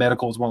Island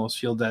medical is one of those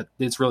fields that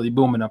it's really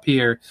booming up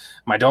here.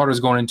 My daughter's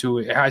going into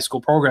a high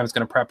school program that's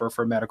going to prep her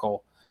for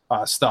medical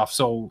stuff.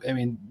 So, I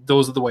mean,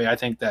 those are the way I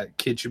think that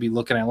kids should be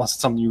looking at, unless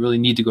it's something you really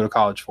need to go to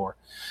college for.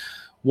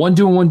 One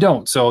do and one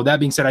don't. So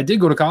that being said, I did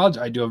go to college.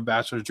 I do have a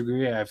bachelor's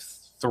degree. I have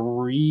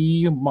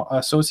 3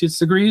 associate's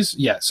degrees.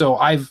 Yeah, so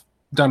I've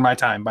done my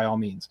time by all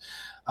means.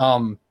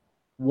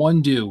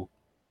 One do.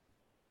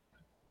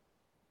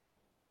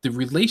 The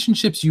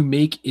relationships you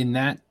make in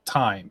that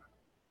time,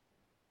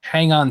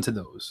 hang on to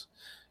those.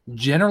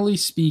 Generally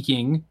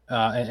speaking,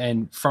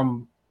 and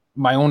from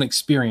my own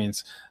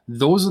experience,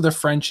 those are the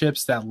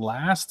friendships that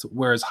last,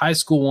 whereas high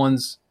school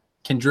ones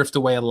can drift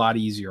away a lot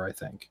easier, I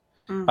think.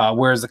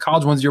 Whereas the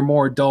college ones, you're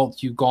more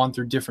adult, you've gone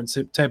through different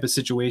type of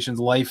situations,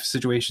 life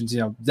situations,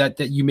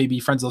 that you may be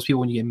friends with those people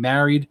when you get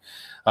married.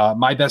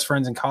 My best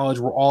friends in college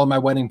were all at my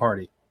wedding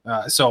party.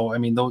 So, I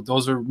mean,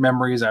 those are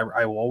memories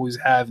I will always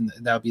have, and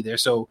that'll be there.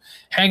 So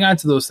hang on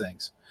to those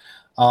things.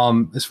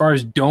 As far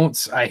as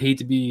don'ts, I hate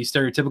to be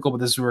stereotypical, but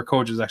this is where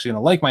coach is actually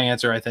going to like my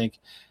answer, I think.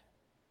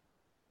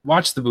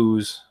 Watch the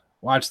booze,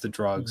 watch the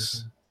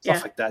drugs,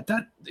 stuff like that.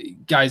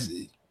 Guys,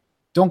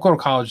 don't go to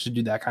college to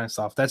do that kind of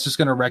stuff. That's just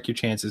going to wreck your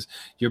chances.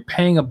 You're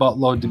paying a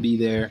buttload to be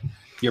there.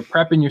 You're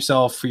prepping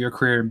yourself for your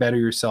career and better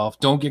yourself.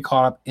 Don't get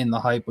caught up in the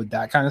hype with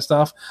that kind of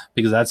stuff,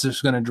 because that's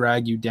just going to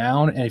drag you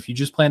down. And if you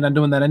just plan on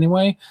doing that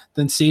anyway,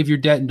 then save your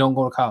debt and don't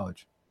go to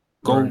college.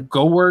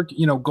 Go work,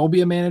 go be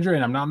a manager.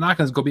 And I'm not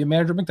knocking this. Go be a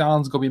manager at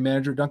McDonald's, go be a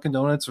manager at Dunkin'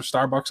 Donuts or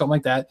Starbucks, something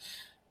like that.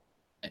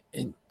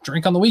 And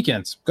drink on the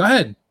weekends. Go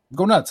ahead.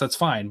 Go nuts. That's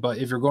fine. But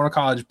if you're going to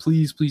college,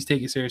 please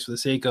take it serious for the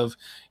sake of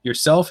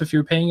yourself if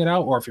you're paying it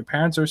out, or if your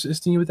parents are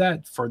assisting you with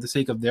that, for the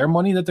sake of their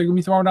money that they're going to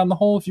be throwing down the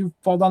hole if you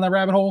fall down that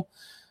rabbit hole.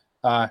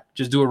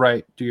 Just do it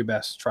right. Do your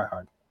best. Try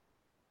hard.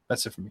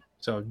 That's it for me.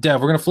 So, Dev,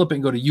 we're going to flip it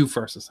and go to you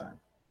first this time.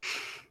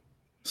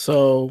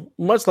 So,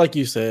 much like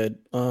you said,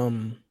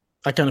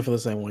 I kind of feel the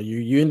same way.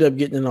 You end up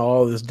getting into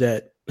all this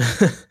debt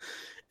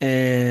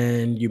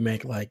and you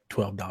make like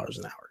 $12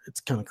 an hour. It's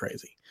kind of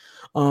crazy.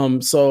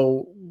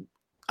 So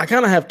I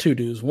kind of have 2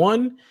 do's.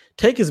 One,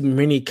 take as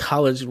many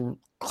college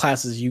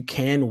classes you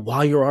can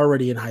while you're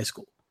already in high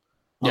school.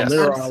 There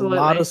Absolutely. are a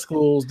lot of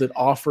schools that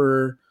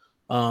offer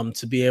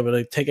to be able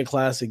to take a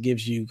class that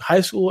gives you high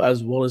school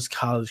as well as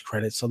college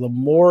credits. So the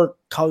more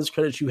college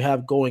credits you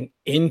have going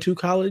into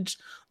college,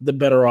 the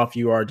better off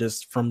you are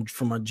just from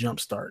a jump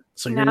start.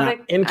 So you're not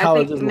in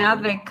college. Now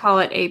they call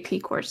it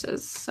AP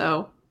courses.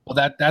 So.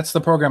 Well, that's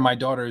the program my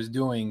daughter is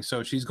doing.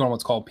 So she's going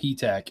what's called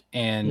P-Tech,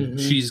 and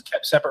she's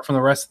kept separate from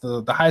the rest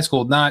of the high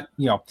school. Not,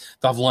 they'll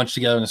have lunch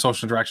together in the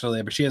social interaction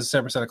there, but she has a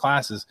separate set of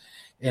classes.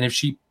 And if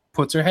she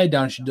puts her head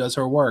down, she does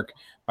her work.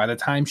 By the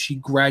time she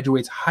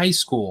graduates high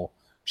school,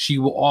 she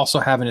will also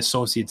have an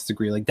associate's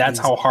degree. Like, that's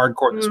how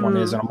hardcore this one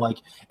is. And I'm like,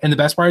 and the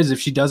best part is if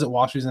she does it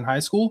while she's in high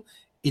school,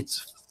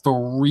 it's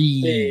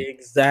free.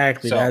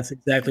 Exactly. So, that's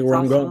exactly where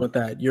I'm going with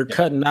that. You're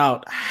cutting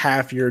out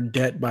half your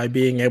debt by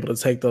being able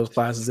to take those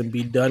classes and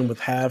be done with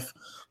half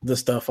the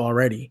stuff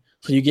already.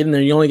 So you get in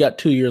there, you only got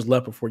 2 years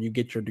left before you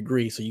get your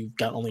degree. So you've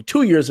got only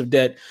 2 years of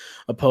debt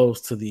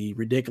opposed to the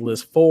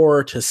ridiculous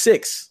 4 to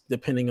 6,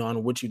 depending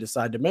on what you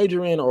decide to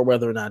major in or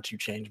whether or not you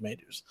change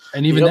majors.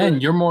 And even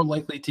then, you're more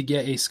likely to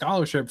get a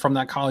scholarship from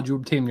that college you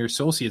obtained your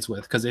associates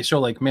with, because they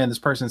show like, man, this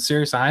person's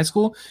serious in high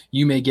school.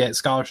 You may get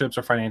scholarships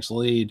or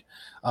financial aid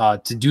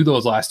to do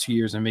those last 2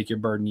 years and make your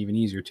burden even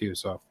easier too.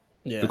 So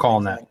you're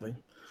calling that.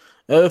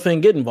 The other thing,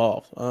 get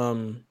involved.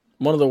 One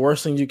of the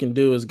worst things you can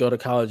do is go to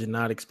college and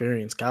not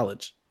experience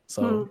college.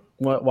 So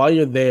while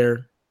you're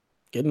there,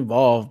 get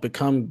involved,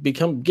 get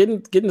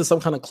into some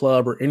kind of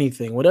club or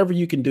anything, whatever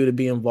you can do to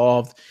be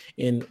involved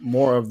in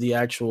more of the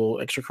actual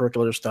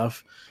extracurricular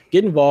stuff.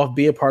 Get involved,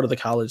 be a part of the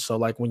college. So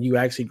like when you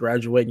actually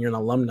graduate and you're an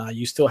alumni,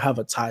 you still have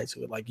a tie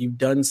to it. Like you've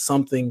done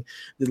something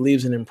that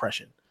leaves an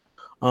impression.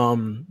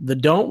 The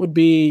don't would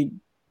be,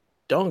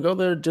 don't go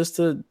there just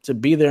to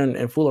be there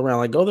and fool around.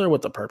 Like go there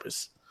with a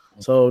purpose.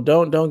 So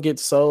don't get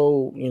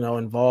so,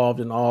 involved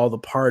in all the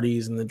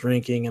parties and the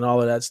drinking and all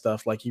of that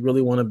stuff. Like you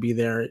really want to be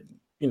there,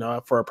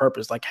 for a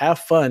purpose. Like have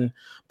fun,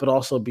 but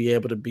also be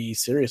able to be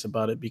serious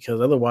about it,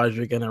 because otherwise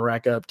you're going to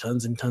rack up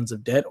tons and tons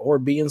of debt or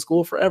be in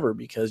school forever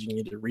because you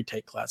need to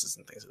retake classes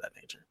and things of that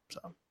nature.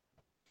 So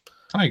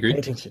I agree. Pay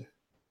attention.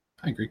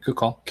 I agree. Good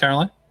call.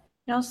 Caroline?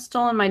 Y'all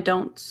stolen my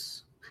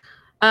don'ts.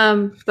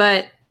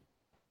 But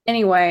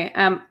Anyway,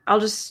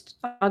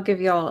 I'll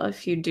give y'all a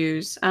few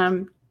do's.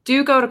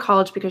 Do go to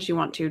college because you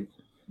want to.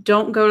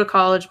 Don't go to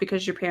college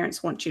because your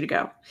parents want you to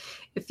go.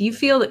 If you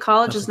feel that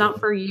college is not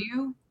for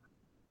you,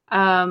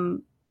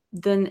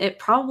 then it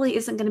probably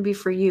isn't going to be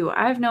for you.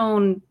 I've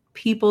known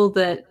people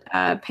that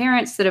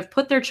parents that have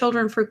put their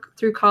children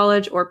through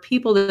college, or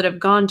people that have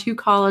gone to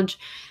college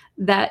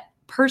that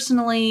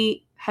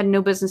personally had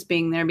no business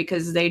being there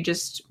because they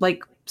just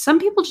like, some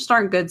people just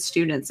aren't good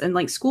students, and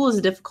like school is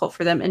difficult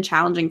for them and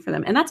challenging for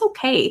them. And that's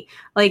okay.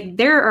 Like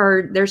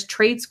there's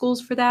trade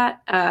schools for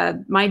that.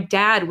 My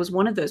dad was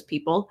one of those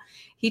people.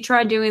 He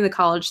tried doing the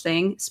college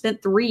thing,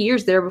 spent 3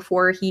 years there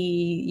before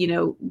he,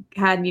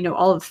 had,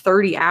 all of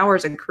 30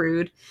 hours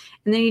accrued.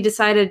 And then he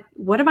decided,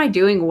 what am I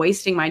doing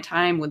wasting my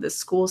time with this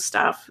school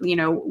stuff?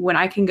 When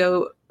I can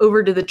go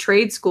over to the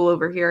trade school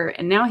over here.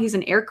 And now he's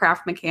an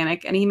aircraft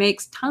mechanic and he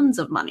makes tons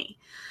of money.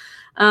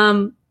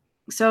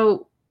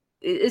 So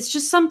it's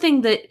just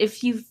something that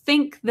if you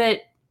think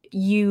that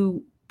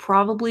you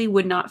probably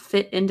would not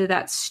fit into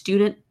that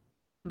student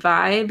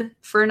vibe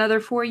for another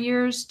 4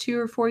 years, 2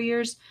 or 4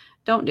 years,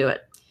 don't do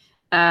it.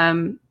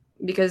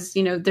 Because,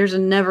 there's a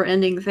never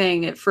ending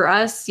thing for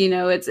us.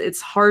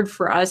 It's hard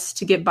for us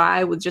to get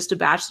by with just a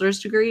bachelor's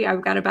degree.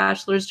 I've got a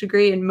bachelor's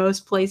degree, and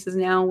most places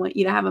now want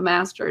you to have a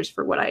master's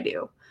for what I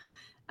do.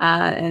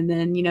 And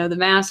then, the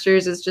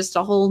master's is just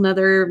a whole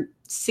nother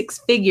 6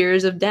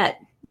 figures of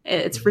debt.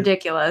 It's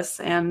ridiculous.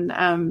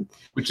 And,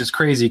 which is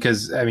crazy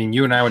because,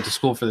 you and I went to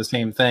school for the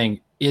same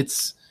thing.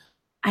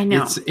 I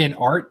know it's in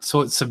art, so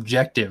it's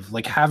subjective.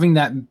 Like having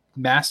that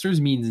master's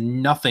means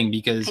nothing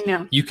because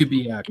you could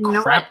be a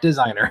crap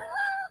designer.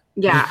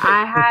 Yeah,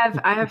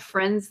 I have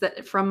friends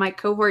that from my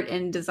cohort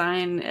in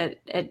design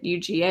at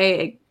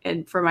UGA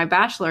and for my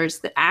bachelor's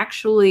that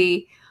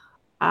actually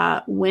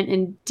went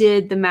and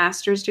did the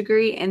master's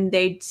degree, and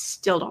they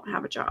still don't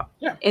have a job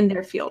in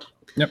their field.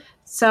 Yep.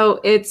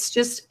 So it's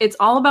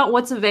all about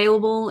what's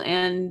available,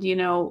 and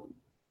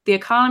the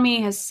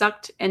economy has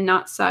sucked and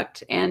not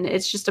sucked, and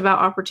it's just about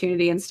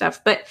opportunity and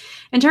stuff. But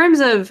in terms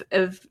of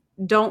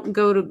don't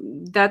go to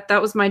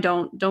that was my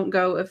don't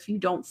go if you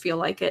don't feel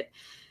like it.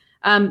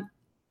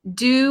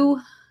 Do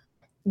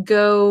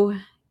go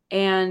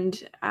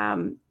and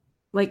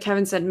like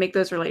Kevin said, make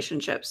those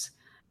relationships,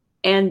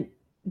 and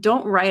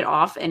don't write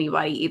off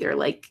anybody either.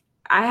 Like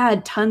I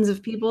had tons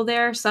of people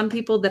there, some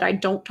people that I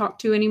don't talk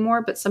to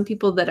anymore, but some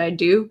people that I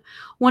do.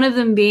 One of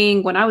them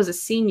being when I was a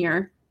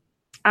senior,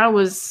 I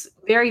was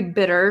very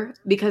bitter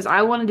because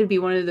I wanted to be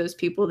one of those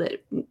people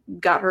that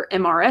got her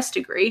MRS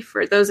degree.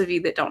 For those of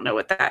you that don't know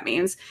what that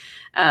means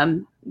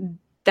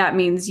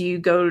you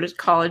go to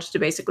college to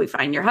basically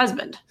find your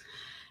husband.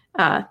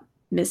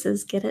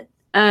 Mrs. Get it?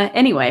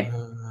 Anyway.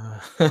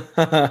 Y'all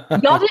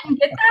didn't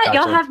get that? Gotcha.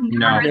 Y'all have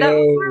never heard that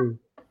before?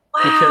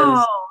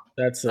 Wow.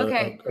 That's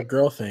a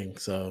girl thing,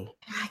 so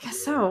I guess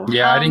so.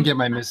 Yeah, I didn't get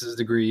my Mrs.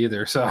 degree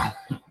either, so.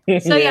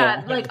 So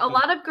yeah, like a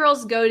lot of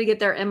girls go to get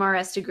their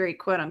MRS degree,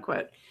 quote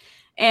unquote.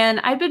 And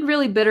I've been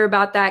really bitter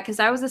about that because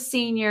I was a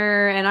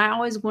senior and I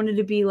always wanted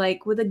to be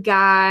like with a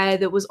guy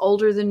that was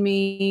older than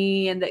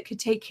me and that could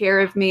take care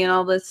of me and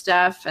all this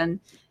stuff. And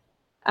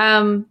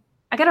I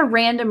got a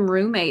random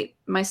roommate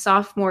my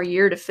sophomore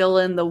year to fill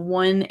in the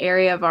one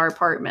area of our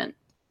apartment.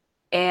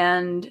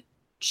 And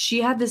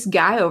she had this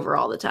guy over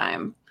all the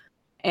time.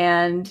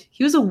 And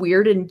he was a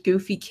weird and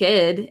goofy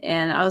kid.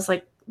 And I was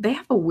like, they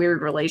have a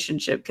weird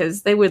relationship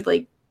because they would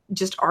like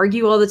just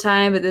argue all the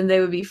time, but then they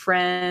would be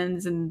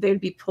friends and they would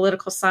be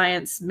political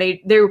science.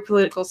 They were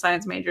political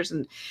science majors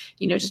and,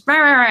 just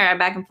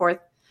back and forth.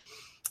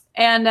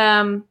 And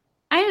I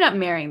ended up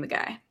marrying the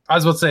guy. I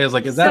was about to say,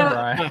 is that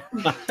right?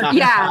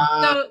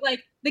 Yeah. So like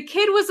the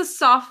kid was a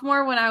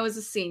sophomore when I was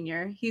a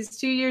senior. He's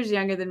 2 years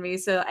younger than me.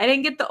 So I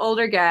didn't get the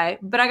older guy,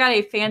 but I got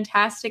a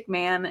fantastic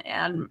man.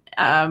 And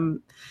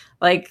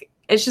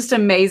it's just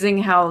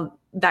amazing how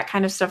that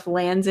kind of stuff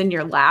lands in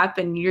your lap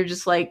and you're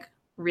just like,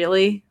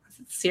 really?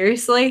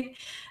 Seriously?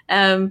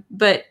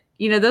 But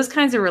those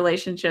kinds of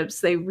relationships,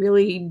 they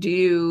really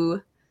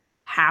do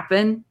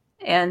happen.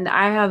 And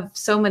I have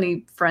so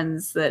many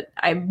friends that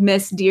I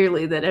miss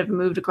dearly that have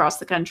moved across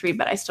the country,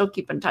 but I still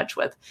keep in touch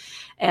with.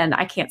 And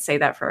I can't say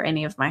that for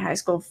any of my high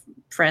school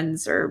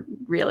friends, or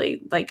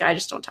really, like, I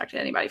just don't talk to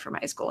anybody from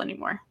high school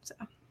anymore. So,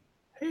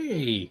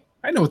 hey,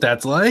 I know what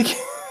that's like.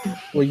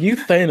 Well, you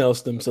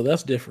Thanos them, so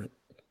that's different.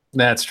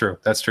 That's true.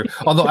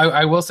 Although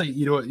I will say,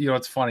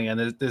 it's funny, and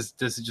this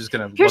is just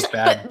gonna look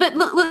bad. But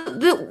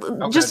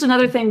look, just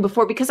another thing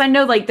before, because I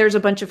know like there's a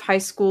bunch of high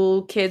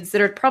school kids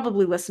that are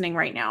probably listening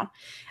right now.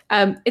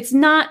 It's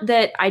not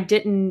that I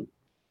didn't.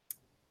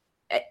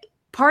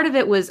 Part of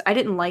it was I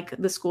didn't like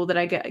the school that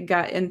I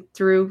got in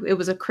through. It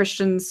was a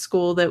Christian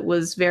school that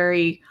was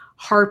very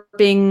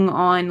harping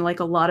on like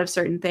a lot of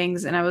certain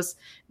things, and I was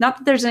not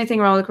that there's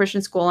anything wrong with a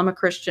Christian school. I'm a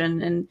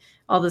Christian and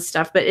all this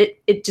stuff, but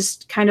it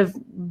just kind of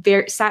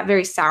sat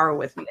very sour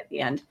with me at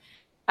the end.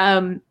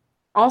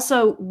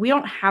 also, we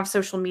don't have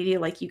social media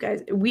like you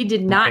guys. We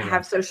did not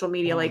have social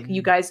media like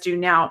you guys do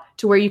now,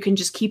 to where you can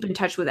just keep in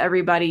touch with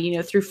everybody, you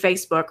know, through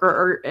Facebook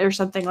or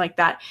something like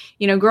that.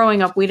 You know,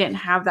 growing up, we didn't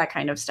have that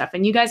kind of stuff,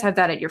 and you guys have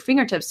that at your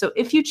fingertips. So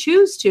if you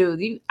choose to,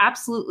 you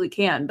absolutely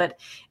can. But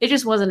it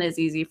just wasn't as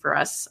easy for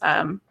us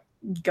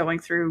going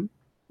through,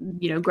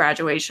 you know,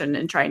 graduation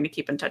and trying to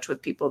keep in touch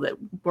with people that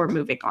were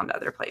moving on to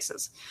other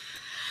places.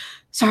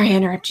 Sorry, I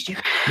interrupted you.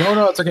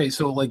 No, it's okay.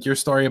 So, like your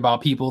story about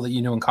people that you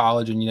knew in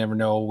college and you never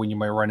know when you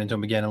might run into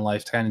them again in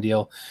life, kind of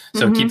deal.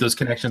 So keep those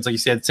connections. Like you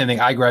said, same thing.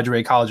 I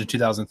graduated college in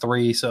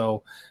 2003,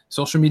 so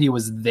social media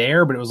was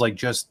there, but it was like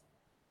just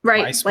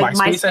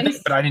MySpace, I think.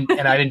 But I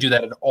didn't do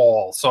that at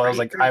all. So I was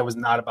like, I was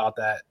not about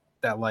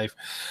that life.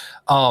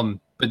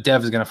 But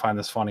Dev is gonna find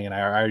this funny, and I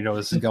already know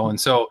this is going.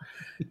 So,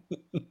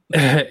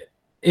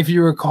 if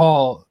you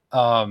recall,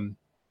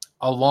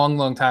 a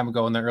long time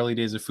ago in the early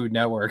days of Food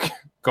Network.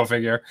 Go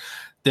figure.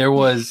 There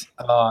was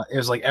it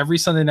was like every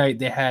Sunday night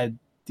they had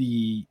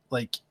the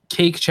like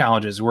cake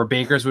challenges where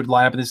bakers would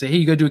line up and they say, "Hey,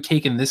 you got to do a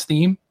cake in this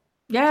theme."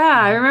 Yeah,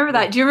 I remember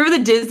that. Do you remember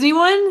the Disney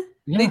one?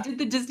 Yeah. They did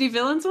the Disney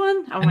villains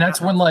one. Oh, and that's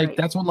when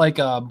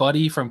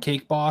Buddy from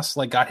Cake Boss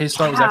like got his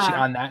start. Was actually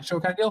on that show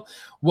kind of deal.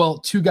 Well,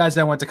 two guys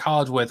that I went to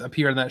college with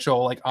appeared on that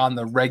show like on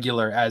the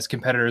regular as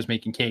competitors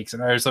making cakes,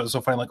 and I just thought it was so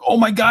funny. Like, oh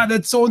my god,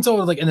 that's so and so.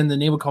 Like, and then the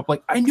name would come up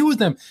like I knew it was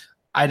them.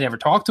 I never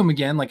talked to them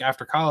again. Like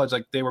after college,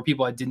 like they were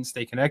people I didn't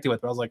stay connected with.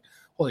 But I was like,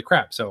 holy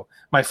crap! So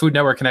my Food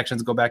Network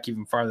connections go back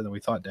even farther than we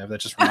thought, Dev. That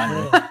just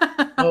reminded me.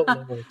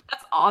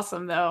 That's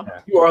awesome, though.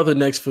 Yeah. You are the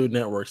next Food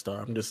Network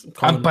star.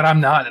 But I'm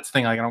not. That's the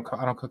thing. Like I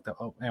don't cook that.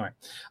 Oh, anyway.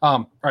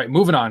 All right,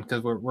 moving on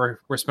because we're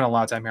spending a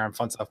lot of time here on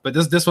fun stuff. But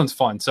this one's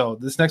fun. So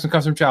this next one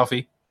comes from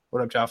Chalfie.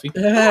 What up, Chalfie?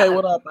 Hey,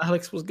 what up?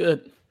 Alex was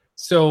good.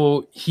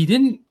 So he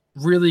didn't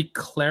really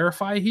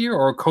clarify here,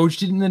 or coach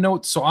did in the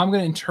notes, so I'm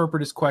going to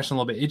interpret his question a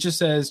little bit. It just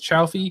says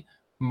Chalfie,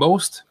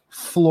 most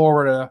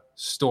Florida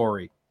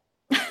story.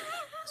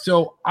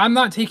 So I'm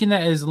not taking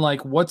that as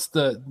like what's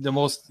the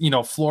most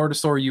Florida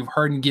story you've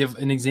heard, and give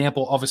an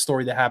example of a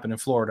story that happened in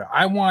Florida.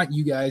 I want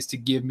you guys to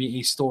give me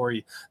a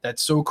story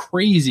that's so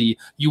crazy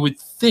you would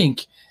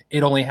think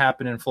it only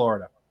happened in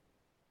Florida.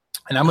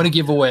 And I'm going to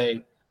give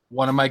away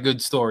one of my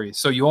good stories.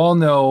 So you all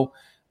know.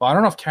 Well, I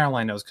don't know if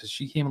Caroline knows because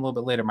she came a little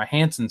bit later. My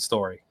Hanson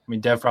story. I mean,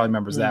 Dev probably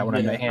remembers that when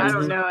I met Hanson. I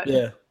don't know it.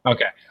 Yeah.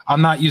 Okay.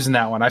 I'm not using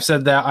that one. I've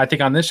said that, I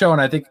think, on this show, and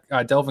I think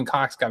Delvin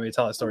Cox got me to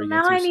tell that story.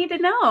 Now I need to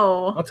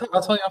know. I'll tell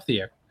you off the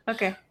air.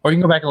 Okay. Or you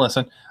can go back and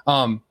listen.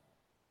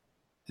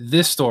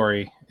 This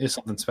story is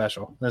something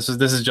special. This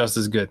is just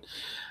as good.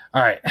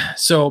 All right.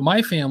 So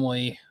my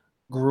family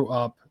grew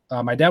up.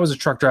 My dad was a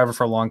truck driver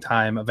for a long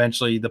time.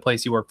 Eventually, the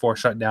place he worked for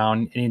shut down,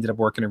 and he ended up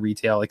working in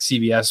retail, like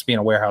CVS, being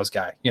a warehouse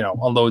guy,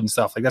 unloading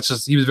stuff. Like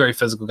he was a very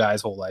physical guy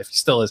his whole life. He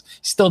still is.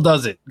 He still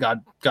does it.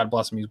 God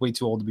bless him. He's way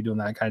too old to be doing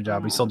that kind of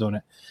job, but he's still doing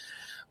it.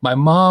 My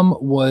mom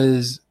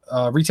was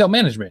retail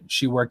management.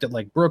 She worked at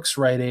like Brooks,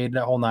 Rite Aid,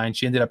 that whole nine.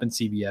 She ended up in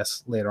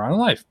CVS later on in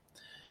life.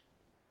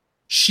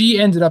 She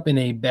ended up in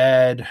a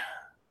bad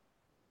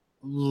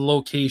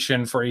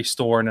location for a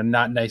store in a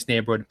not nice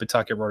neighborhood in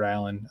Pawtucket, Rhode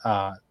Island,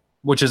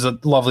 which is a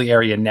lovely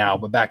area now,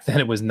 but back then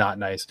it was not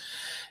nice.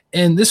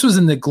 And this was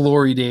in the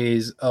glory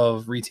days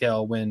of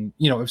retail when,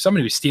 if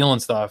somebody was stealing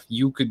stuff,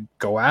 you could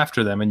go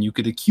after them and you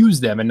could accuse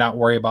them and not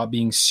worry about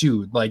being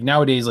sued. Like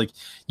nowadays, like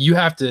you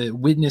have to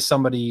witness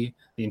somebody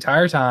the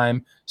entire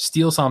time,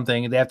 steal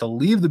something, and they have to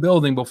leave the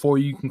building before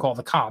you can call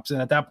the cops.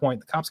 And at that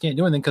point, the cops can't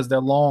do anything because they're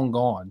long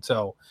gone.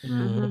 So,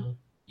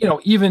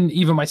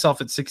 even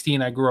myself at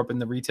 16, I grew up in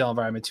the retail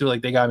environment too.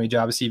 Like they got me a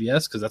job at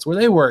CVS because that's where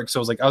they work. So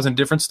it was like I was in a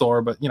different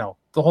store, but the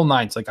whole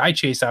nine. It's like I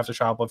chased after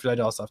shoplifters, I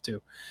did all that stuff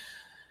too.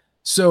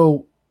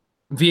 So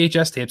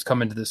VHS tapes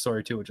come into this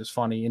story too, which is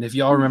funny. And if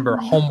y'all remember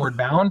Homeward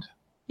Bound,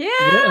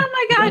 oh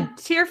my God,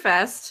 Tear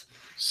Fest.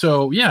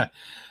 So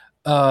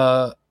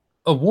a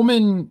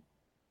woman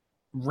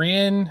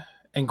ran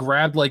and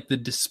grabbed like the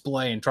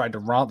display and tried to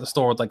run out the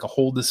store with like a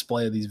whole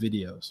display of these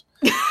videos.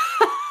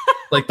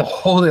 Like the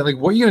whole day, like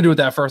what are you gonna do with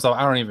that? First off,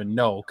 I don't even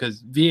know,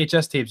 because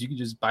VHS tapes you can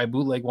just buy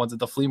bootleg ones at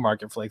the flea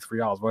market for like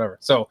 $3, whatever.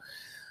 So,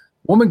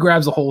 woman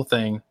grabs the whole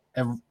thing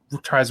and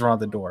tries to run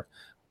out the door.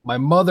 My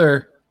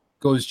mother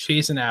goes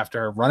chasing after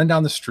her, running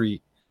down the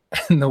street,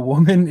 and the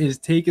woman is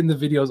taking the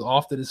videos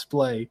off the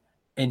display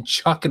and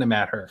chucking them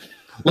at her,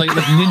 like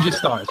ninja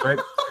stars, right?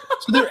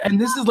 So and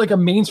this is like a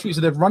main street,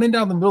 so they're running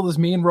down the middle of this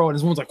main road, and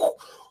this woman's like,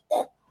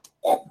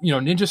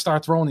 ninja star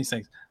throwing these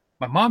things.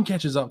 My mom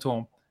catches up to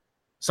him.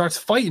 Starts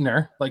fighting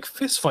her, like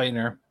fist fighting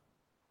her.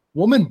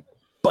 Woman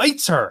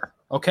bites her.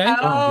 Okay.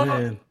 Oh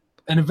man.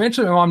 And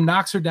eventually my mom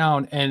knocks her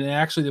down. And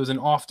actually there was an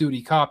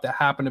off-duty cop that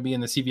happened to be in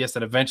the CVS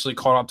that eventually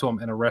caught up to him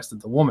and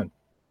arrested the woman.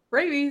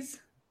 Rabies.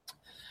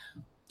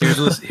 Here's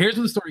where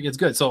the story gets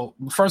good. So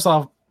first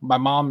off, my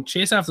mom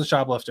chased after the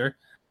shoplifter,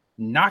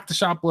 knocked the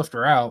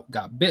shoplifter out,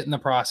 got bit in the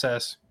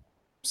process,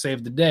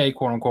 saved the day,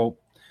 quote unquote.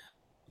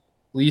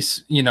 At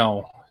least,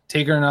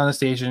 take her on the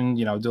station,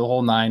 do the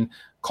whole nine.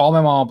 Call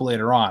my mom up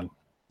later on.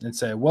 and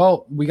say,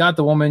 well, we got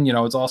the woman,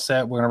 it's all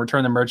set. We're going to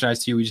return the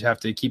merchandise to you. We just have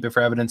to keep it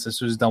for evidence. As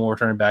soon as it's done, we'll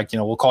return it back.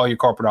 We'll call your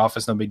corporate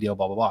office. No big deal,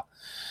 blah, blah, blah.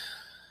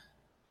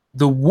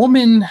 The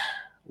woman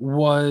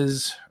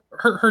was,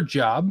 her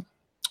job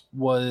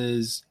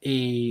was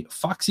a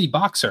Foxy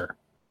Boxer,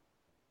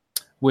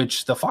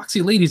 which the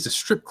Foxy Ladies is a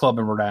strip club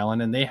in Rhode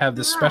Island, and they have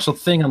this special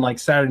thing on like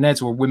Saturday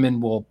nights where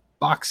women will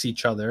box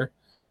each other,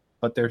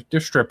 but they're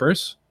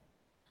strippers.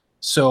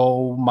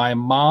 So my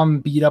mom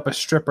beat up a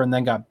stripper and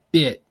then got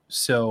bit.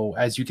 So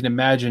as you can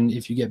imagine,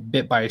 if you get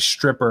bit by a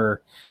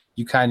stripper,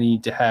 you kind of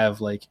need to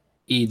have like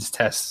AIDS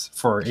tests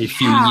for a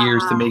few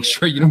years to make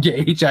sure you don't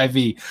get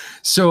HIV.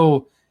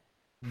 So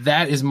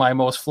that is my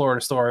most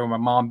Florida story, where my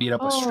mom beat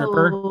up a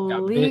stripper,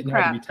 got bit, and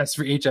had to be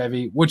tested for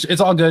HIV, which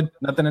it's all good.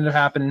 Nothing ended up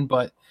happening,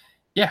 but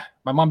yeah,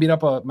 my mom beat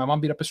up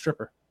a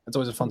stripper. That's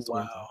always a fun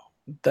story. Wow.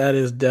 That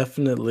is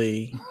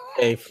definitely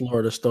a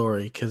Florida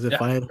story, because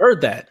if I had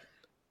heard that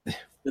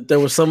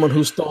there was someone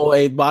who stole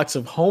a box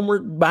of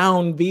Homeward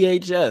Bound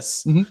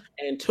VHS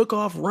and took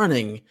off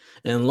running,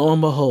 and lo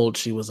and behold,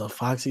 she was a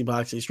Foxy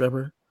Boxy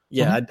stripper.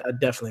 Yeah, I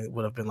definitely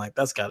would have been like,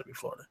 that's got to be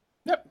Florida.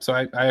 Yep. So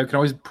I can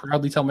always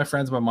proudly tell my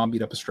friends my mom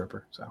beat up a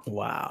stripper. So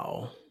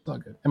wow, it's all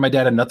good. And my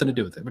dad had nothing to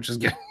do with it, which is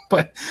good.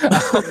 But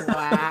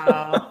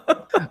wow.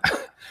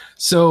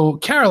 So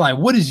Caroline,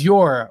 what is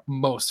your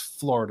most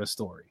Florida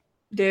story?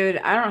 Dude,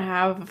 I don't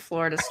have a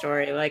Florida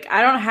story. Like,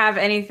 I don't have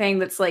anything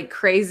that's like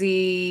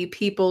crazy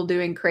people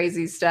doing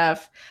crazy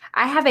stuff.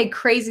 I have a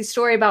crazy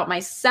story about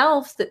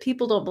myself that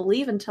people don't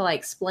believe until I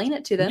explain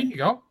it to them. There you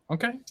go.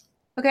 Okay.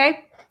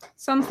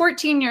 So I'm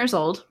 14 years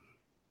old.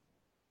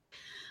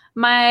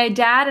 My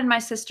dad and my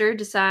sister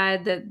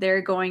decide that they're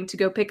going to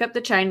go pick up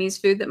the Chinese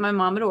food that my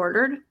mom had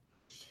ordered.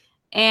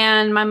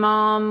 And my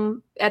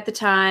mom at the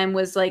time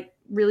was like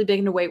really big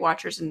into Weight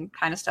Watchers and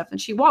kind of stuff. And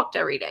she walked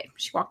every day.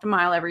 She walked a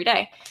mile every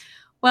day.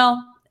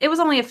 Well, it was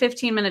only a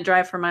 15-minute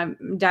drive for my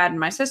dad and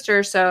my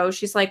sister. So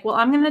she's like, well,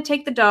 I'm going to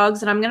take the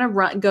dogs and I'm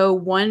going to go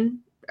one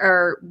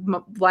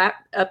lap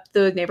up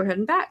the neighborhood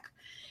and back.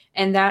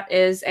 And that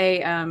is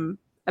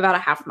about a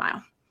half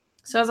mile.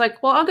 So I was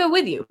like, well, I'll go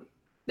with you.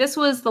 This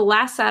was the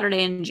last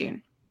Saturday in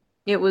June.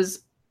 It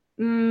was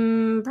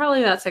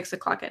probably about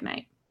 6:00 at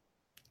night.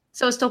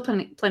 So it's still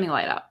plenty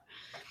light out.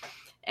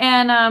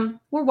 And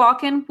we're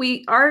walking.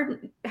 Our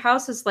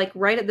house is like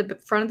right at the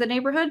front of the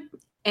neighborhood.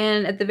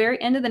 And at the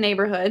very end of the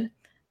neighborhood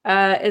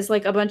is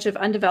like a bunch of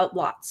undeveloped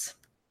lots.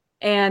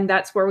 And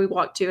that's where we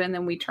walk to. And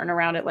then we turn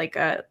around at like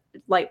a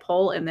light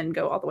pole and then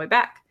go all the way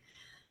back.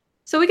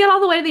 So we get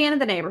all the way to the end of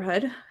the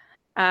neighborhood.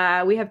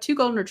 We have 2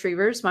 golden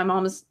retrievers. My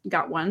mom's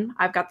got one.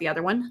 I've got the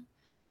other one.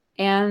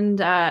 And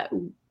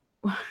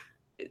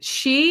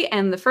she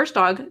and the first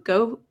dog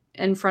go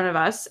in front of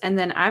us. And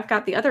then I've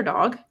got the other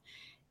dog.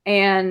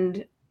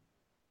 And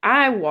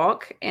I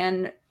walk.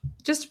 And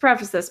just to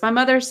preface this, my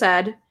mother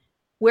said,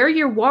 wear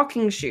your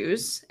walking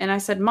shoes. And I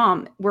said,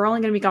 Mom, we're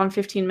only going to be gone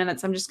 15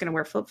 minutes. I'm just going to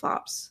wear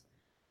flip-flops.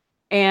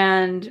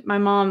 And my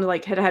mom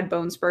had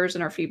bone spurs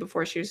in her feet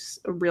before she was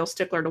a real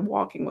stickler to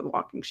walking with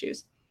walking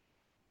shoes.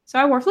 So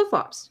I wore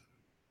flip-flops.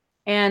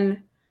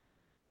 And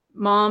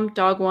Mom,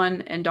 dog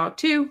 1, and dog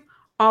 2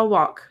 all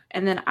walk.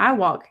 And then I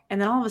walk. And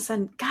then all of a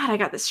sudden, God, I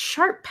got this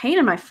sharp pain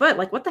in my foot.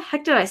 Like, what the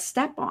heck did I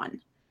step on?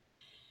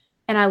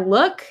 And I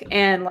look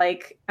and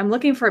I'm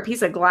looking for a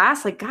piece of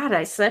glass. Like, God,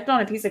 I stepped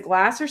on a piece of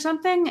glass or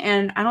something.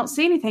 And I don't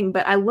see anything.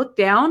 But I look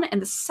down and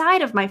the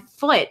side of my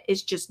foot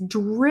is just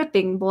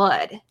dripping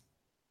blood.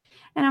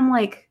 And I'm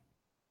like,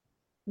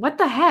 what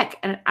the heck?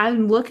 And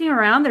I'm looking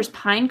around. There's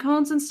pine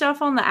cones and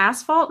stuff on the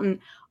asphalt. And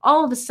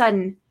all of a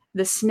sudden,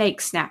 the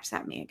snake snaps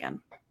at me again.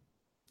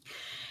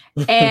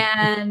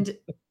 And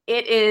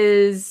it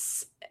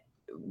is,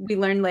 we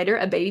learned later,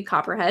 a baby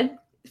copperhead.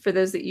 For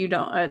those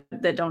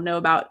that don't know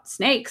about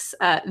snakes,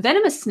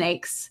 venomous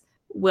snakes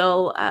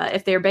will,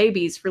 if they're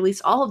babies,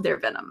 release all of their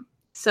venom.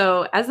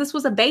 So as this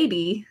was a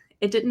baby,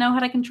 it didn't know how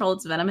to control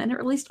its venom, and it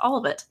released all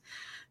of it.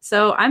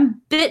 So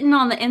I'm bitten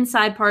on the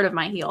inside part of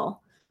my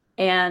heel.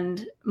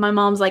 And my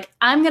mom's like,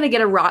 I'm going to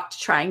get a rock to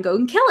try and go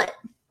and kill it.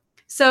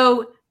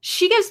 So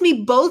she gives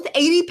me both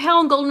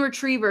 80-pound golden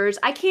retrievers.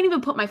 I can't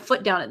even put my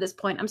foot down at this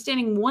point. I'm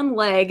standing one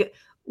leg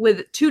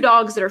with 2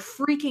 dogs that are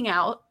freaking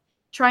out,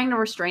 trying to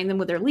restrain them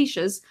with their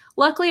leashes.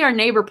 Luckily, our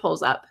neighbor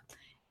pulls up,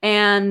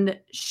 and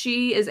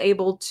she is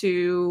able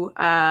to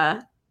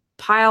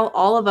pile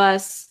all of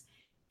us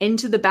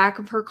into the back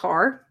of her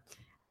car.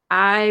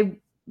 I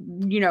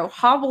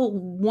hobble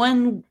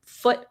 1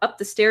 foot up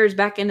the stairs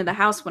back into the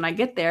house when I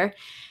get there.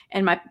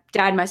 And my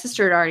dad and my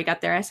sister had already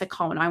got there. I said,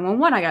 call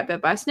 911. I got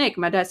bit by a snake.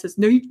 My dad says,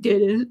 no, you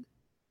didn't.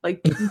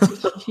 Like,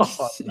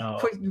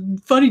 no.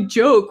 Funny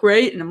joke,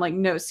 right? And I'm like,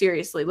 no,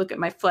 seriously, look at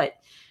my foot.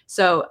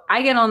 So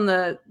I get on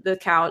the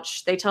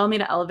couch. They tell me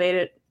to elevate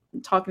it,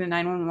 talking to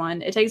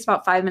 911. It takes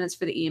about 5 minutes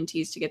for the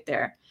EMTs to get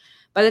there.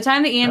 By the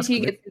time the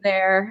EMT gets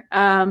there,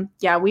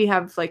 we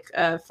have like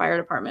a fire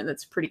department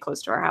that's pretty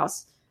close to our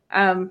house.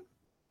 I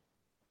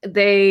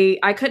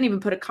couldn't even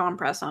put a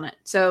compress on it.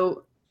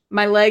 So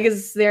my leg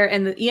is there,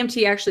 and the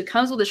EMT actually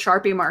comes with a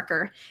Sharpie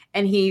marker,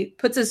 and he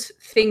puts his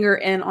finger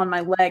in on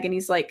my leg, and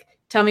he's like,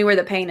 tell me where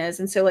the pain is.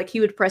 And so like he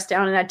would press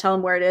down, and I'd tell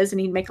him where it is,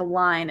 and he'd make a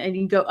line, and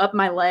he'd go up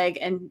my leg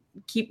and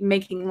keep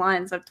making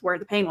lines up to where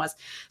the pain was.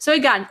 So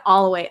he'd gotten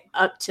all the way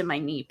up to my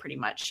knee pretty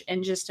much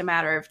in just a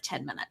matter of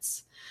 10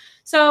 minutes.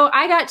 So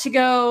I got to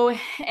go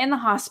in the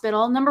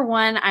hospital. Number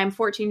one, I'm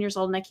 14 years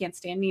old and I can't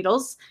stand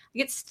needles. I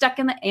get stuck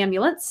in the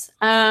ambulance.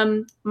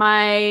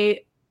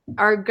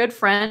 Our good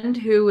friend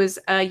who was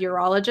a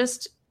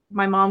urologist,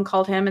 my mom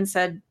called him and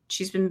said,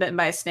 she's been bitten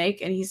by a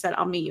snake. And he said,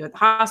 I'll meet you at the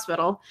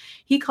hospital.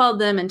 He called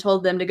them and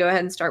told them to go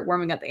ahead and start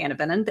warming up the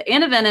antivenin. The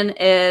antivenin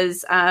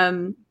is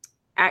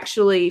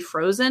actually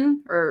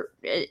frozen or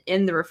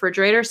in the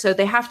refrigerator. So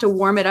they have to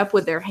warm it up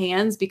with their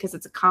hands because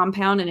it's a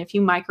compound. And if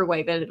you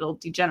microwave it, it'll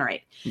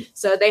degenerate.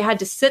 So they had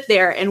to sit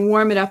there and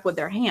warm it up with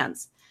their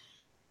hands.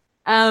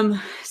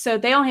 So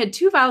they only had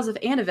 2 vials of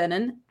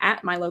antivenin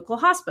at my local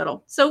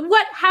hospital. So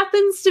what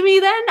happens to me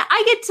then?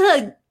 I get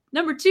to,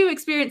 number 2,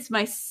 experience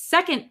my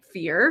second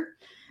fear,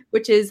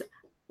 which is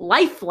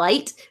life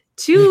flight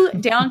to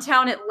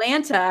downtown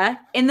Atlanta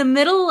in the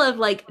middle of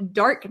like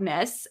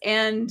darkness.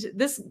 And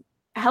this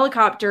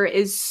helicopter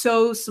is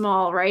so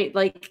small, right?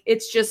 Like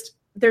it's just,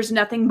 there's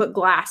nothing but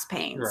glass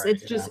panes. Right,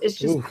 it's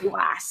just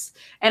glass.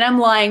 And I'm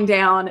lying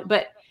down,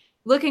 but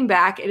looking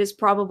back, it is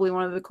probably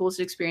one of the coolest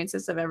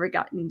experiences I've ever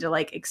gotten to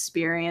like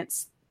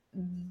experience.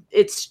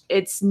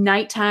 It's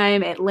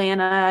nighttime,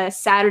 Atlanta,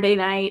 Saturday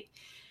night.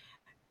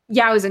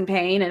 Yeah, I was in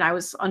pain and I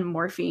was on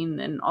morphine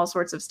and all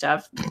sorts of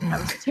stuff. I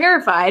was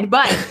terrified,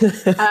 but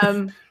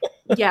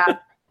yeah.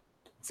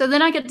 So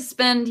then I get to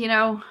spend,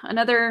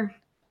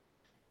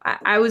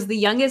 I was the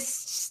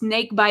youngest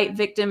snake bite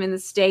victim in the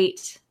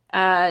state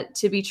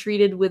to be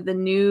treated with the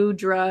new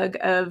drug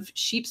of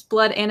sheep's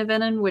blood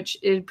antivenin, which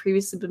had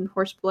previously been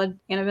horse blood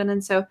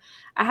antivenin. So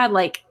I had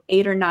like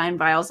 8 or 9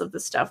 vials of the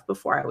stuff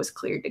before I was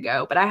cleared to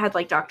go. But I had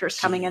like doctors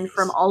coming in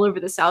from all over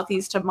the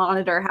Southeast to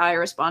monitor how I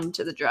responded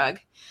to the drug.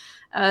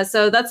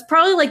 So that's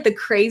probably like the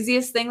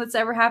craziest thing that's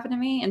ever happened to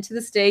me. And to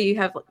this day, you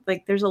have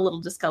like, there's a little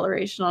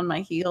discoloration on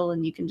my heel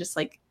and you can just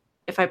like,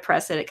 if I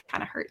press it, it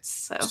kind of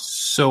hurts.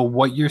 So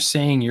what you're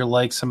saying, you're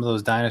like some of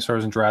those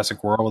dinosaurs in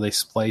Jurassic World where they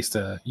spliced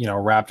a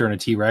raptor and a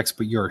T-Rex,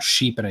 but you're a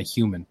sheep and a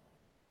human.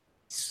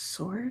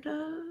 Sort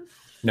of.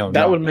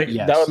 That would make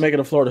it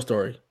a Florida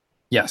story.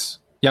 Yes.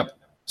 Yep.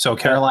 So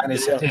Caroline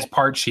is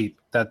part sheep.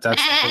 That's the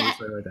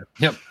story right there.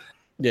 Yep.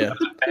 Yeah.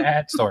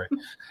 Bad story.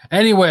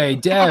 Anyway,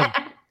 Dev,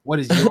 what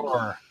is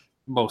your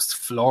most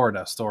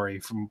Florida story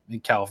from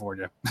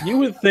California? You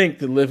would think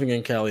that living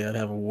in Cali, I'd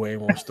have way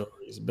more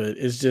stories, but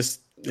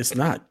it's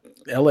not.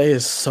 LA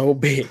is so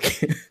big.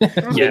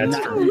 Yeah, it's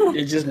true.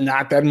 It's just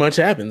not that much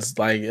happens.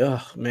 Like,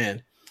 oh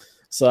man.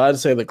 So I'd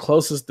say the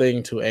closest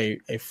thing to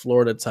a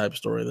Florida type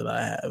story that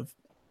I have.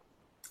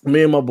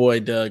 Me and my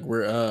boy Doug,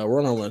 we're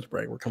on our lunch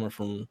break.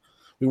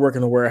 We work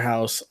in a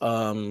warehouse,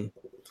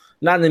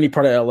 not in any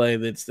part of LA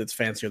that's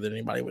fancier than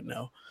anybody would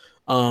know,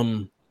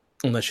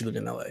 unless you live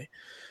in LA.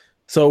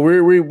 So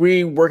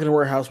we work in a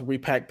warehouse where we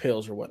pack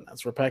pills or whatnot.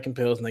 So we're packing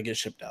pills and they get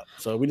shipped out.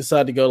 So we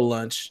decided to go to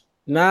lunch.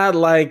 Not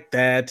like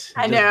that.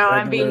 I know,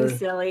 I'm being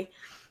silly.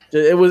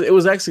 It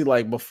was actually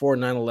like before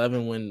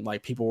 9/11 when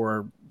like people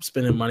were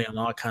spending money on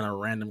all kind of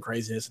random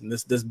craziness, and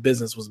this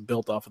business was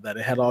built off of that.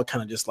 It had all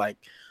kind of just like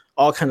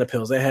all kind of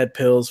pills. They had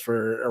pills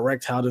for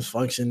erectile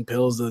dysfunction,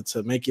 pills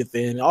to make you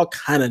thin, all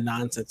kind of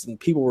nonsense, and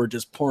people were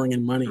just pouring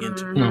in money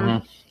into it.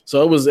 Mm-hmm.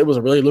 So it was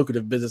a really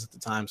lucrative business at the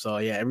time. So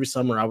yeah, every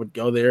summer I would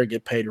go there,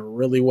 get paid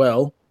really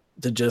well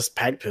to just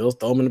pack pills,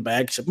 throw them in a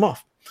bag, ship them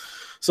off.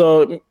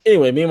 So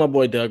anyway, me and my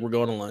boy Doug, we're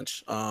going to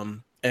lunch,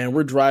 and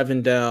we're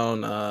driving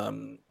down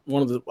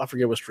I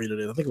forget what street it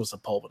is. I think it was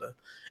Sepulveda,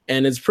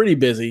 and it's pretty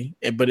busy,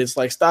 but it's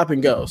like stop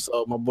and go.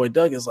 So my boy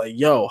Doug is like,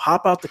 "Yo,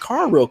 hop out the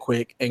car real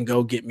quick and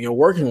go get me a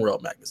Working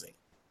World magazine."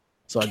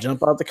 So I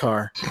jump out the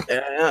car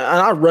and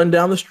I run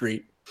down the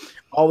street.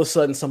 All of a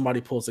sudden,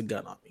 somebody pulls a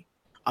gun on me.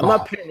 I'm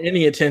not paying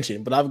any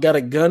attention, but I've got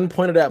a gun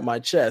pointed at my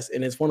chest,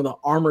 and it's one of the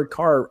armored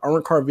car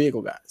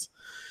vehicle guys.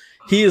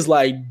 He is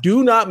like,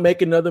 "Do not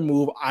make another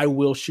move. I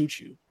will shoot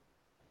you."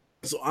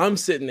 So I'm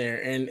sitting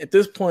there, and at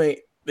this point,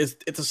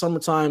 it's a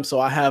summertime,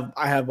 so I have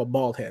a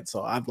bald head.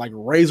 So I've like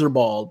razor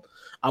bald.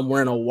 I'm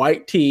wearing a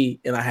white tee,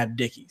 and I have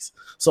Dickies.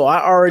 So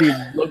I already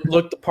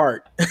looked the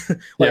part.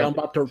 I'm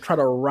about to try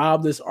to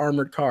rob this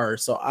armored car.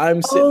 So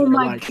I'm sitting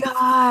there like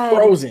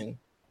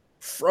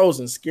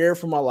frozen, scared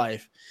for my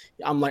life.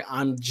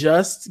 I'm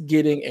just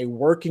getting a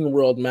Working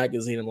World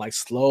magazine and like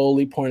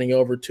slowly pointing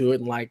over to it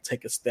and like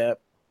take a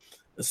step.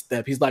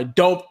 He's like,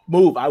 "Don't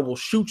move, I will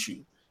shoot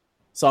you."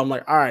 So I'm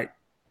like, "All right,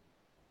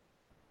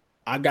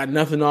 I got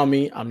nothing on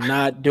me. I'm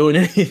not doing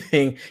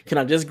anything. Can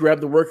I just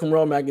grab the Working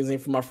World magazine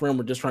from my friend?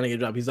 We're just trying to get a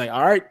job." He's like,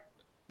 "All right,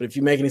 but if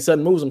you make any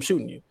sudden moves, I'm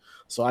shooting you."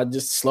 So I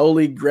just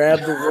slowly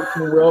grabbed the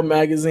Working World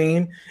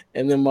magazine,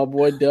 and then my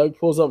boy Doug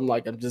pulls up. I'm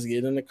like, "I'm just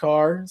getting in the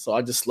car." So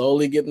I just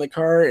slowly get in the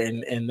car,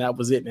 and that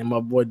was it. And my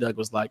boy Doug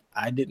was like,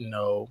 "I didn't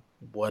know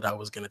what I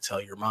was going to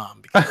tell your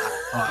mom because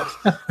I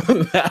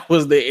thought that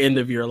was the end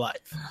of your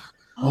life."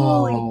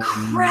 Holy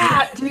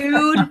crap,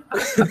 dude.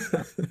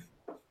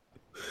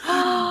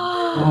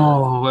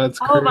 Oh, that's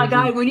crazy. Oh my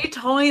God. When you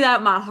told me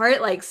that, my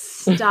heart like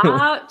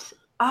stopped.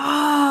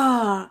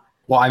 Ah.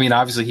 Well, I mean,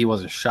 obviously he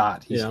wasn't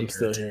shot. He's I'm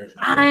still here.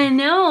 I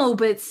know,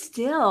 but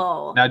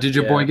still. Now, did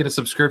your boy get a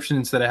subscription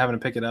instead of having to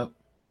pick it up?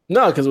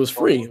 No, because it was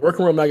free.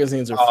 Working World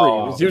magazines are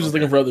free. He was just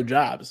looking for other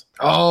jobs.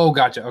 Oh,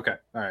 gotcha. Okay.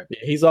 All right. Yeah,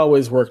 he's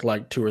always worked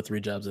like 2 or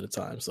 3 jobs at a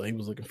time. So he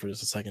was looking for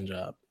just a second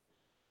job.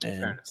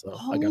 And so I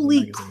got the Holy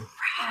magazine.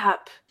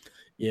 crap.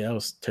 Yeah, that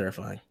was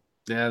terrifying.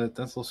 Yeah, that's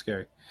a little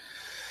scary.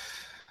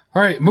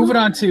 All right, moving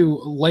on to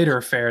later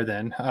affair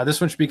then. This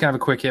one should be kind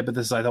of a quick hit, but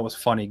this I thought was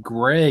funny.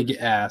 Greg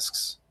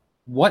asks,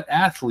 what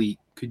athlete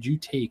could you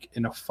take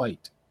in a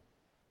fight?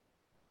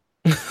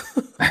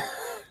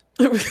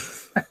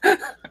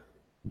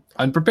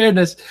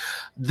 Unpreparedness.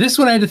 This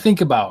one I had to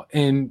think about,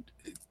 and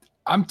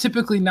I'm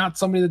typically not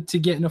somebody to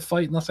get in a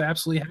fight unless I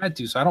absolutely had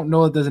to. So I don't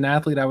know if there's an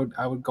athlete I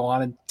would go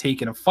on and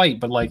take in a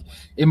fight. But like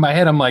in my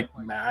head, I'm like,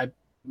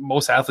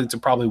 most athletes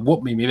would probably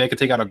whoop me. Maybe I could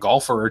take out a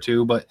golfer or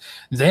two. But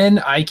then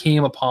I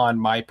came upon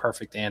my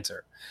perfect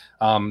answer.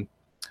 I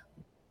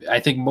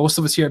think most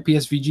of us here at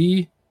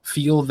PSVG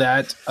feel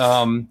that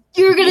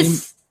you're gonna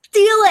steal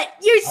it.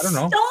 You I don't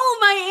know. stole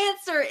my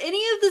answer.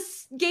 Any of the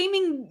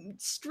gaming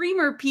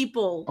streamer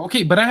people.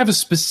 Okay, but I have a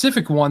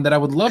specific one that I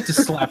would love to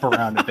slap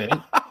around a bit.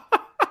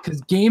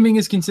 Because gaming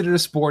is considered a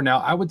sport now.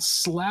 I would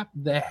slap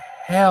the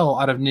hell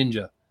out of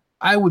Ninja.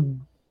 I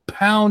would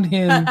pound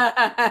him.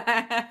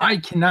 I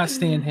cannot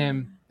stand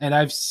him. And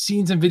I've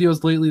seen some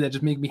videos lately that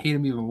just make me hate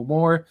him even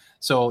more.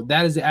 So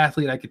that is the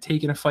athlete I could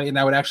take in a fight, and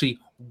I would actually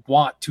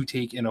want to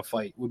take in a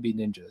fight would be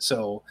Ninja.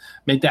 So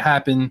make that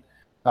happen.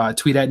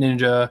 Tweet at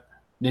Ninja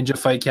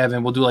fight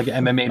Kevin. We'll do like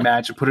an MMA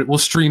match and we'll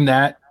stream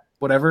that.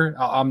 Whatever.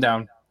 I'm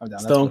down.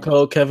 Stone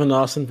Cold Kevin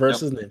Austin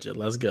versus Ninja.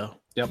 Let's go.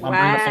 Yep, I'm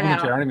bringing the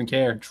furniture. I don't even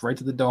care. Just right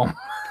to the dome.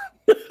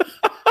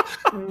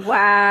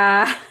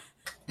 Wow.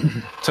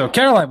 So,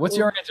 Caroline, what's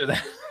your answer then?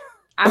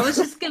 I was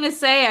just going to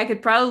say I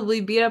could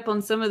probably beat up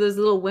on some of those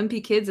little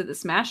wimpy kids at the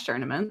Smash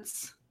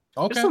tournaments.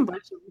 Okay. There's some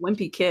bunch of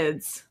wimpy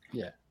kids.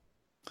 Yeah.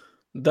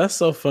 That's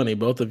so funny.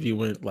 Both of you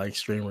went like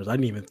streamers. I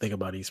didn't even think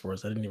about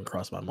esports. I didn't even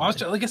cross my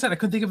mind. Like I said, I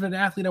couldn't think of an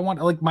athlete I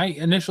want. Like my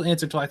initial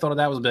answer until I thought of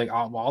that was like,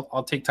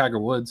 I'll take Tiger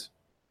Woods.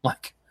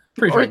 Like,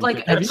 pretty sure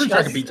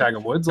I could beat Tiger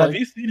Woods. Have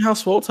you seen how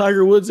swole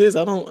Tiger Woods is?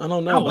 I don't know.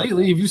 Not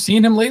lately. Have you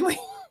seen him lately?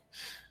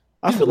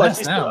 I feel like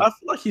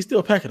he's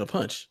still packing a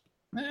punch.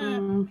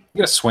 You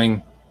got to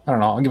swing. I don't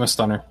know. I'll give him a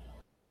stunner.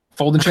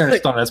 Folding chair and a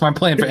stunner. That's my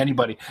plan for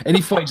anybody. Any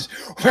fight, just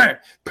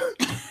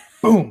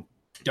boom,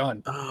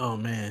 done. Oh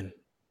man,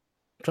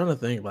 I'm trying to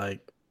think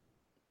like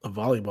a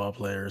volleyball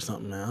player or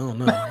something. Man. I don't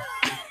know.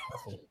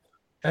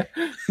 I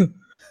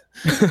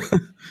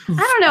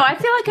don't know. I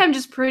feel like I'm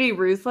just pretty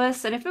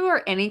ruthless. And if it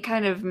were any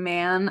kind of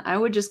man, I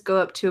would just go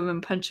up to him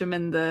and punch him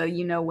in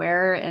the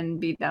where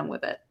and be done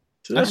with it.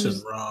 So that's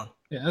just wrong.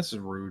 Yeah, that's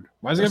just rude.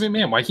 Why is it gotta be a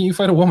man? Why can't you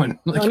fight a woman?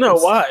 Like, I know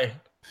why.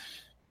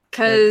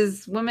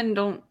 Because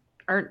women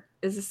aren't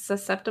is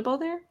susceptible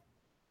there?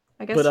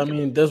 I guess. But I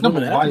mean, there's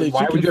women athletes.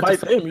 Why would you fight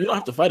them? You don't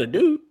have to fight a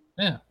dude.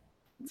 Yeah.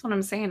 That's what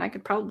I'm saying. I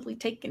could probably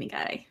take any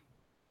guy.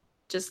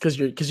 Just because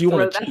you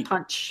want to cheat.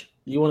 Punch.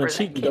 You want to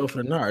cheat and go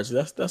for the nards.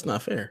 That's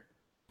not fair.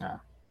 Yeah.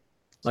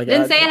 Like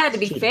didn't say it had to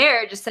be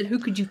fair. Just said who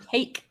could you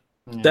take?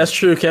 That's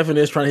true. Kevin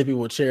is trying to hit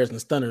people with chairs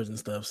and stunners and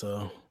stuff.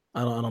 So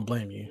I don't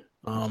blame you.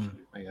 I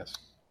guess.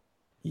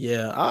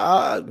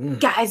 Yeah.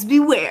 Guys,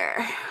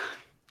 beware.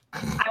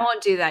 I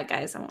won't do that,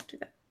 guys. I won't do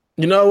that.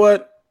 You know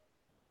what?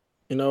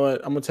 I'm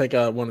gonna take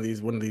out one of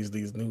these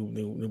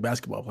new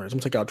basketball players. I'm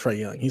gonna take out Trae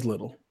Young. He's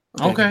little.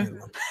 Okay.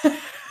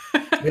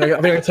 I think I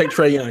can take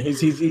Trae Young.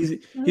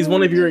 He's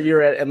one of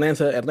your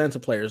Atlanta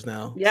players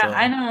now. Yeah, so.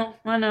 I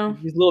know.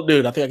 He's a little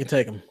dude. I think I can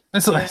take him.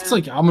 It's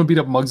like I'm gonna beat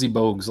up Muggsy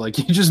Bogues. Like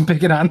you just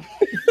pick it on.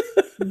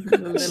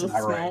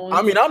 Right.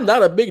 I mean, I'm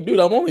not a big dude.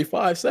 I'm only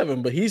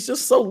 5'7", but he's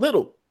just so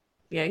little.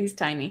 Yeah, he's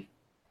tiny.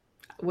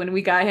 When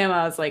we got him,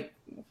 I was like,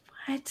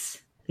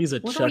 "What? He's a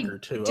checker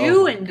too.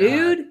 Doing,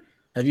 dude."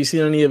 Have you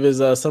seen any of his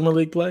summer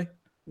league play?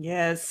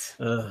 Yes.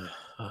 Oh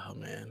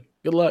man,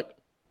 good luck.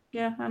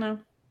 Yeah, I know.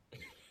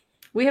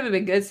 We haven't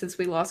been good since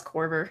we lost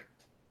Corver.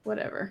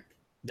 Whatever.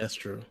 That's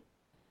true.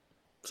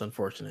 It's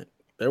unfortunate.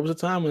 There was a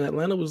time when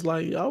Atlanta was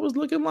like, y'all was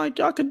looking like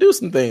y'all could do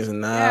some things,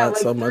 and now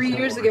like 3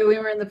 years ago we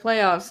were in the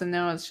playoffs, and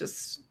now it's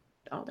just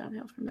all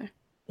downhill from there.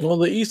 Well,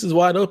 the East is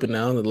wide open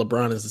now that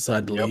LeBron has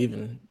decided to leave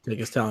and take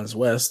his talents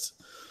west.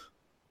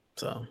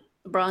 So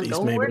LeBron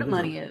going where the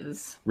money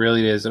is.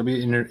 Really, it is. It'll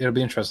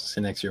be interesting to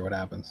see next year what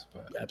happens.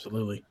 But.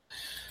 Absolutely.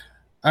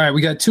 All right,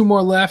 we got 2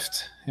 more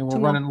left, and we're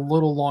running a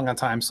little long on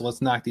time, so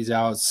let's knock these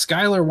out.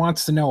 Skylar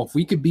wants to know if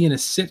we could be in a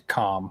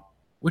sitcom,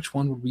 which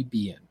one would we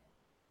be in?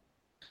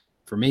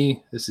 For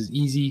me, this is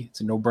easy.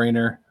 It's a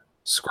no-brainer.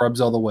 Scrubs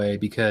all the way,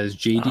 because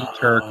JD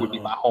Turk would be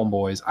my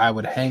homeboys. I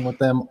would hang with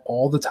them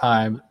all the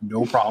time,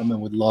 no problem,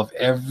 and would love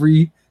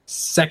every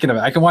second of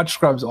it. I can watch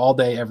Scrubs all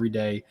day, every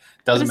day.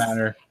 Doesn't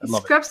matter. I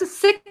love Scrubs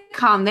is a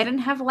sitcom. They didn't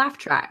have a laugh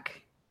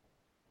track.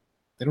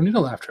 They don't need a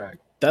laugh track.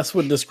 That's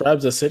what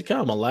describes a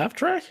sitcom, a laugh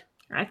track?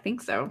 I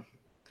think so.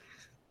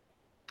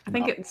 I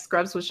think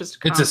Scrubs was just a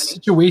comedy. It's a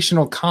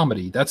situational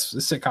comedy. That's a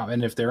sitcom.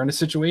 And if they're in a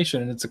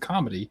situation and it's a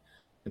comedy,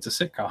 it's a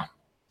sitcom.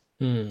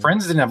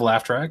 Friends didn't have a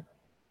laugh track.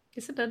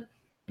 Yes, it did.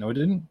 No, it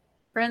didn't.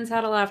 Friends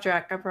had a laugh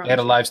track. I promise. They had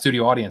a live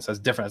studio audience. That's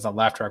different. That's not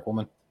laugh track,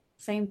 woman.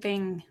 Same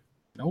thing.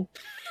 No.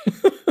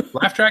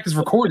 Laugh track is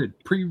recorded,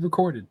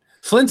 pre-recorded.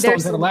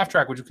 Flintstones had a laugh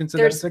track. Would you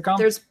consider that a sitcom?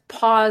 There's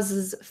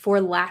pauses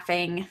for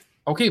laughing.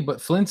 Okay, but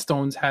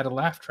Flintstones had a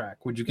laugh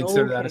track. Would you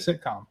consider that a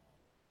sitcom?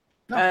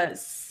 No.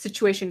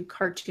 Situation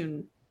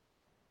cartoon.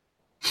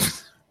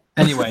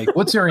 Anyway,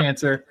 what's your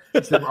answer?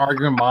 Instead of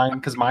arguing mine,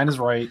 because mine is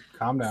right.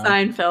 Calm down.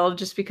 Seinfeld,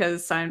 just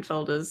because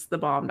Seinfeld is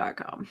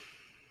thebomb.com.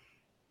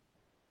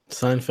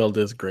 Seinfeld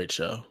is a great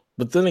show.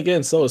 But then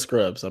again, so is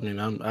Scrubs. I mean,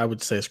 I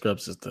would say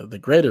Scrubs is the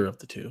greater of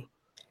the two.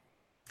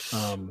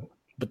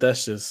 But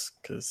that's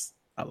just because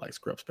I like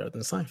Scrubs better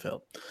than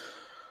Seinfeld.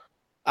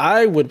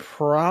 I would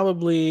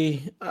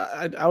probably,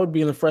 I would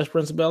be in the Fresh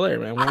Prince of Bel-Air,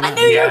 man. I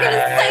knew you were going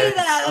to say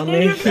that. I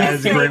mean,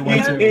 that's a great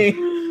one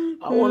too.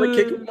 I want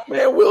to kick my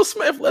man Will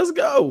Smith. Let's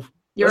go.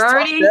 You're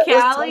already in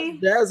Cali.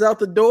 Dad's out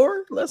the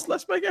door. Let's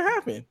make it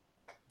happen.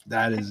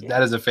 That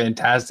is a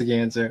fantastic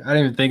answer. I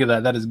didn't even think of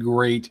that. That is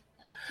great.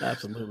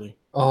 Absolutely.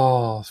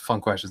 Oh, fun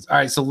questions. All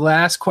right, so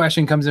last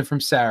question comes in from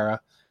Sarah.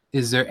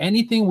 Is there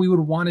anything we would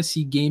want to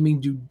see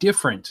gaming do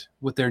different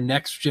with their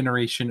next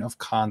generation of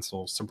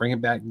consoles to bring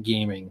it back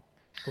gaming?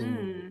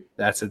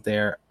 That's it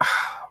there.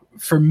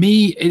 For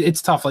me,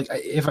 it's tough. Like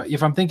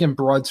if I'm thinking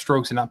broad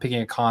strokes and not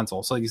picking a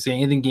console, so like you say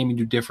anything gaming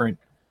do different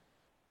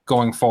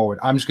going forward,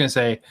 I'm just gonna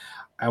say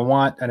I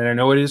want, and I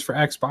know it is for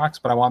Xbox,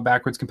 but I want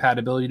backwards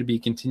compatibility to be a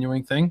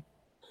continuing thing.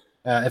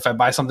 If I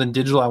buy something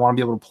digital, I want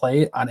to be able to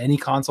play it on any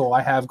console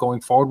I have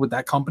going forward with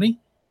that company.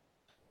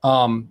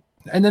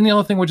 And then the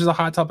other thing, which is a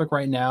hot topic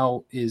right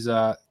now, is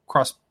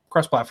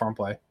cross-platform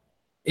play.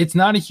 It's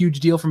not a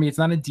huge deal for me. It's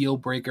not a deal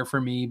breaker for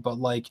me, but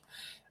like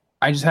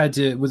I just had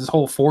to, with this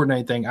whole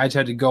Fortnite thing, I just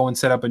had to go and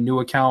set up a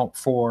new account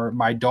for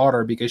my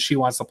daughter because she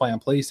wants to play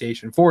on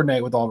PlayStation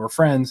Fortnite with all of her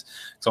friends.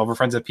 So all of her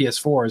friends have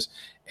PS4s,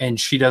 and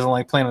she doesn't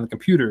like playing on the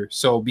computer.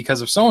 So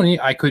because of Sony,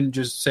 I couldn't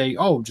just say,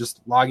 oh,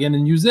 just log in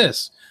and use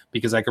this,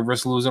 because I could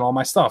risk losing all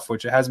my stuff,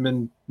 which it hasn't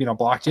been,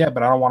 blocked yet,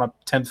 but I don't want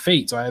to tempt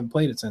fate, so I haven't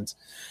played it since.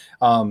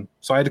 So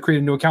I had to create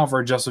a new account for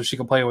her just so she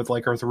could play with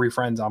like her 3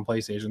 friends on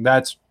PlayStation.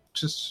 That's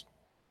just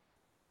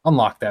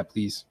unlock that,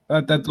 please.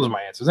 Those are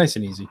my answers. Nice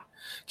and easy.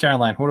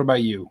 Caroline, what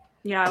about you?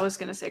 Yeah, I was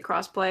going to say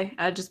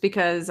crossplay, just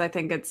because I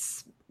think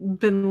it's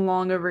been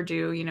long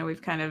overdue.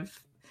 We've kind of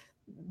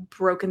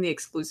broken the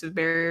exclusive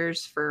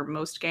barriers for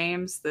most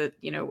games that,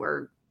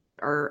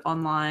 are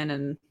online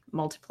and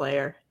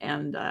multiplayer.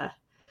 And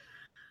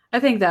I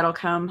think that'll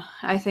come.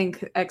 I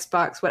think what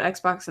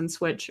Xbox and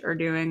Switch are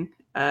doing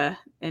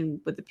and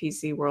with the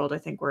PC world, I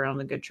think we're on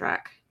a good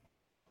track.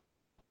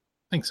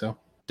 I think so.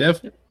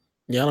 Dev?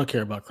 Yeah, I don't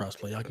care about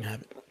crossplay. Y'all can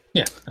have it.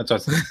 Yeah, that's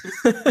what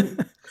I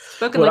said.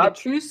 Spoken like a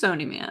true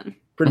Sony man.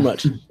 Pretty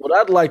much. What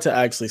I'd like to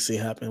actually see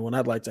happen, what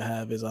I'd like to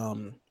have is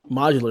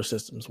modular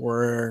systems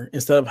where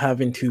instead of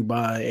having to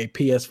buy a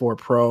PS4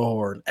 Pro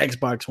or an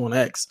Xbox One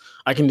X,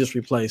 I can just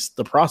replace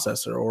the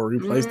processor or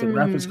replace the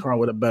graphics card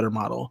with a better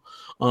model.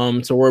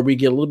 So where we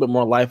get a little bit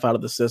more life out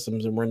of the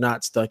systems and we're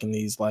not stuck in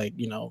these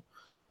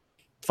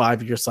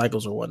 5-year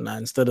cycles or whatnot.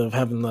 Instead of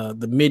having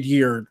the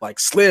mid-year like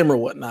slim or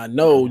whatnot,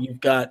 no, you've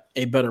got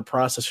a better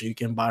processor you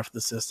can buy for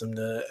the system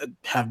to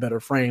have better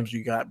frames.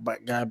 You got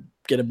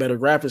get a better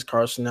graphics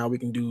card, so now we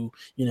can do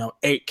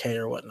 8K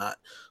or whatnot.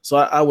 So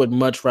I would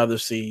much rather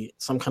see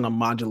some kind of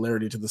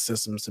modularity to the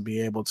systems to be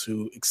able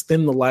to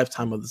extend the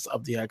lifetime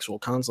of the actual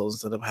consoles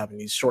instead of having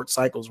these short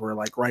cycles where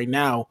like right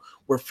now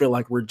we feel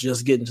like we're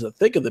just getting to the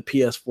thick of the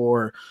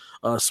PS4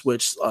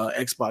 Switch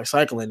Xbox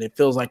cycle, and it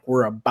feels like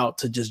we're about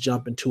to just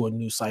jump into a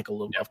new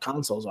cycle of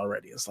consoles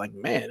already. It's like,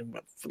 man, I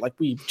feel like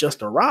we've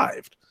just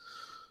arrived.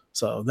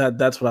 So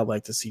that's what I'd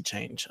like to see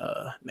change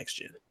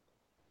next year.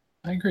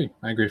 I agree.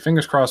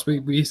 Fingers crossed.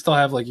 We still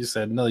have, like you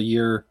said, another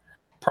year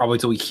probably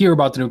till we hear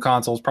about the new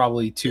consoles,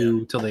 probably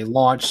till they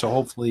launch. So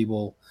hopefully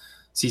we'll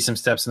see some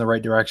steps in the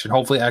right direction.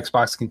 Hopefully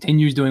Xbox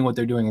continues doing what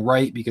they're doing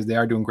right, because they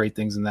are doing great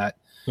things in that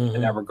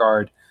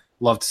regard.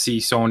 Love to see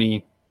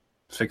Sony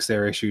fix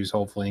their issues,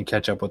 hopefully, and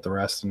catch up with the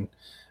rest. And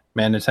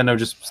man, Nintendo,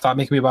 just stop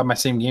making me buy my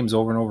same games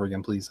over and over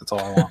again, please. That's all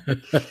I want.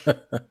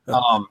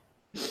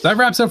 So that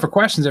wraps up for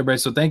questions, everybody.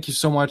 So thank you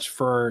so much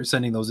for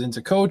sending those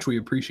into Coach. We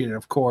appreciate it,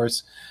 of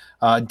course.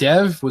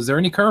 Dev, was there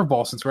any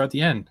curveball since we're at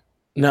the end?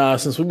 No,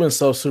 since we've been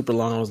so super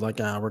long, I was like,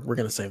 we're going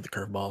to save the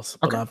curveballs.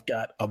 But I've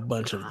got a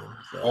bunch of them.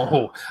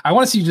 So. I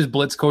want to see you just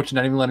blitz Coach and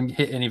not even let him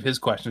hit any of his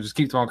questions. Just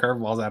keep throwing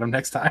curveballs at him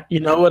next time.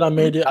 You know what? I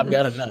made it. I've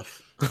got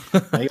enough.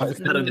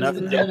 I've got enough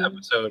in that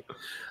episode.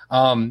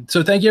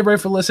 So thank you, everybody,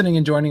 for listening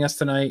and joining us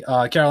tonight.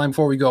 Caroline,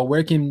 before we go,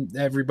 where can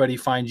everybody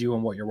find you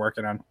and what you're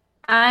working on?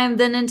 I'm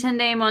the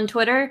Nintendame on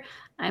Twitter.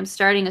 I'm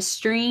starting a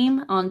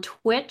stream on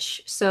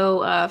Twitch,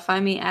 so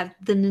find me at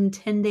the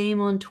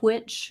Nintendame on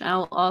Twitch.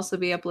 I'll also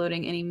be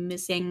uploading any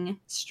missing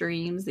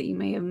streams that you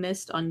may have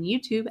missed on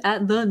YouTube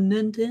at the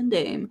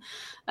Nintendame.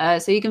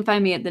 So you can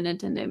find me at the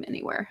Nintendame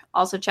anywhere.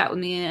 Also chat with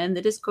me in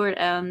the Discord.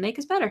 Make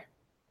us better.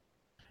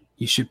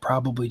 You should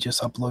probably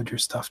just upload your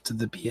stuff to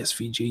the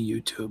PSVG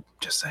YouTube.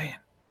 Just saying.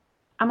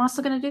 I'm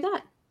also going to do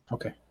that.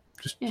 Okay.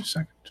 Just a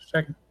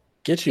second.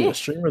 Get you a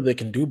streamer that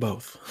can do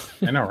both.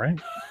 I know, right?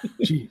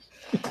 Jeez.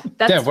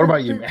 Dev, what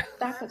about you, man?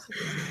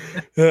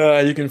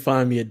 You can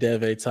find me at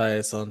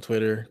DevATias on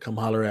Twitter. Come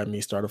holler at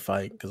me, start a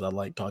fight, because I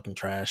like talking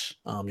trash.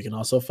 You can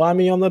also find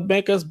me on the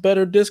Make Us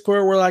Better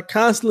Discord, where I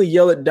constantly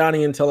yell at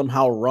Donnie and tell him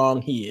how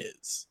wrong he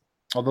is.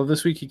 Although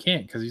this week he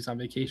can't because he's on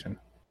vacation.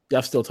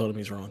 I've still told him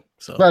he's wrong.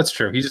 So that's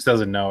true. He just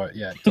doesn't know it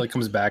yet. Until he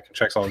comes back and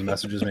checks all his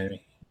messages,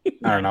 maybe.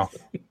 I don't know.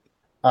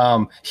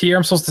 Here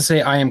I'm supposed to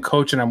say I am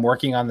coach and I'm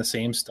working on the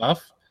same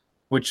stuff.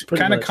 Which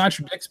kind of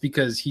contradicts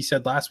because he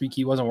said last week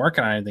he wasn't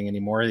working on anything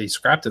anymore. He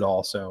scrapped it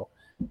all. So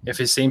if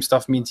his same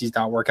stuff means he's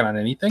not working on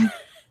anything.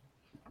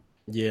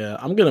 Yeah,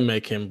 I'm going to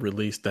make him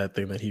release that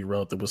thing that he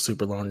wrote that was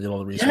super long and did all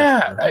the research.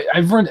 Yeah,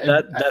 I've run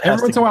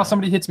every once in a while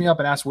somebody hits me up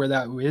and asks where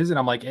that is. And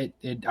I'm like,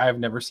 I've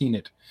never seen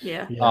it.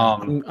 Yeah.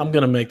 I'm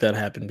going to make that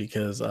happen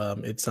because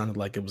it sounded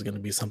like it was going to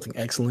be something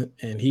excellent.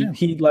 And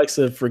he likes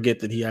to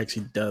forget that he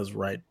actually does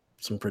write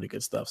some pretty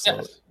good stuff.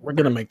 So we're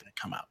going to make that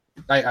come out.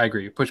 I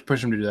agree.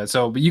 Push him to do that.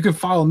 So, but you can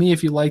follow me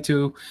if you like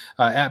to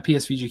at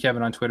PSVG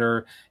Kevin on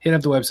Twitter. Hit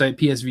up the website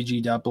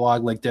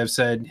psvg.blog, like Dev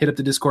said. Hit up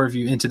the Discord if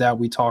you're into that.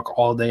 We talk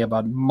all day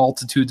about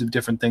multitudes of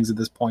different things at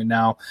this point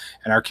now,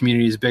 and our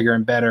community is bigger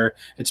and better.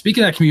 And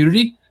speaking of that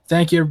community,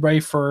 thank you everybody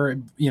for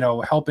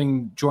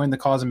helping join the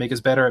cause and make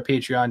us better at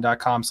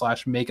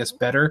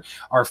patreon.com/makeusbetter.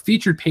 Our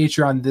featured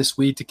Patreon this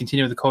week to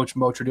continue the Coach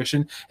Mo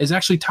tradition is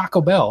actually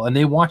Taco Bell, and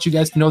they want you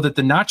guys to know that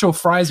the nacho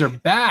fries are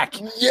back.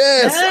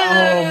 Yes.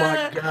 Oh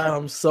my God,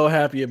 I'm so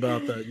happy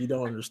about that. You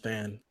don't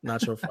understand.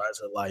 Nacho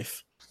fries are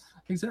life.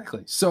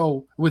 Exactly.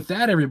 So with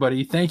that,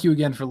 everybody, thank you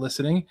again for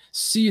listening.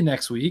 See you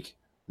next week.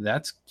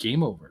 That's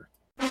game over.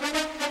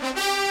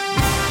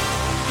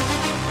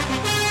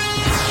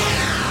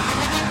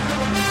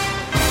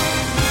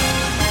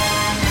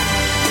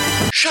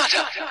 Shut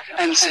up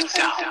and sit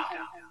down.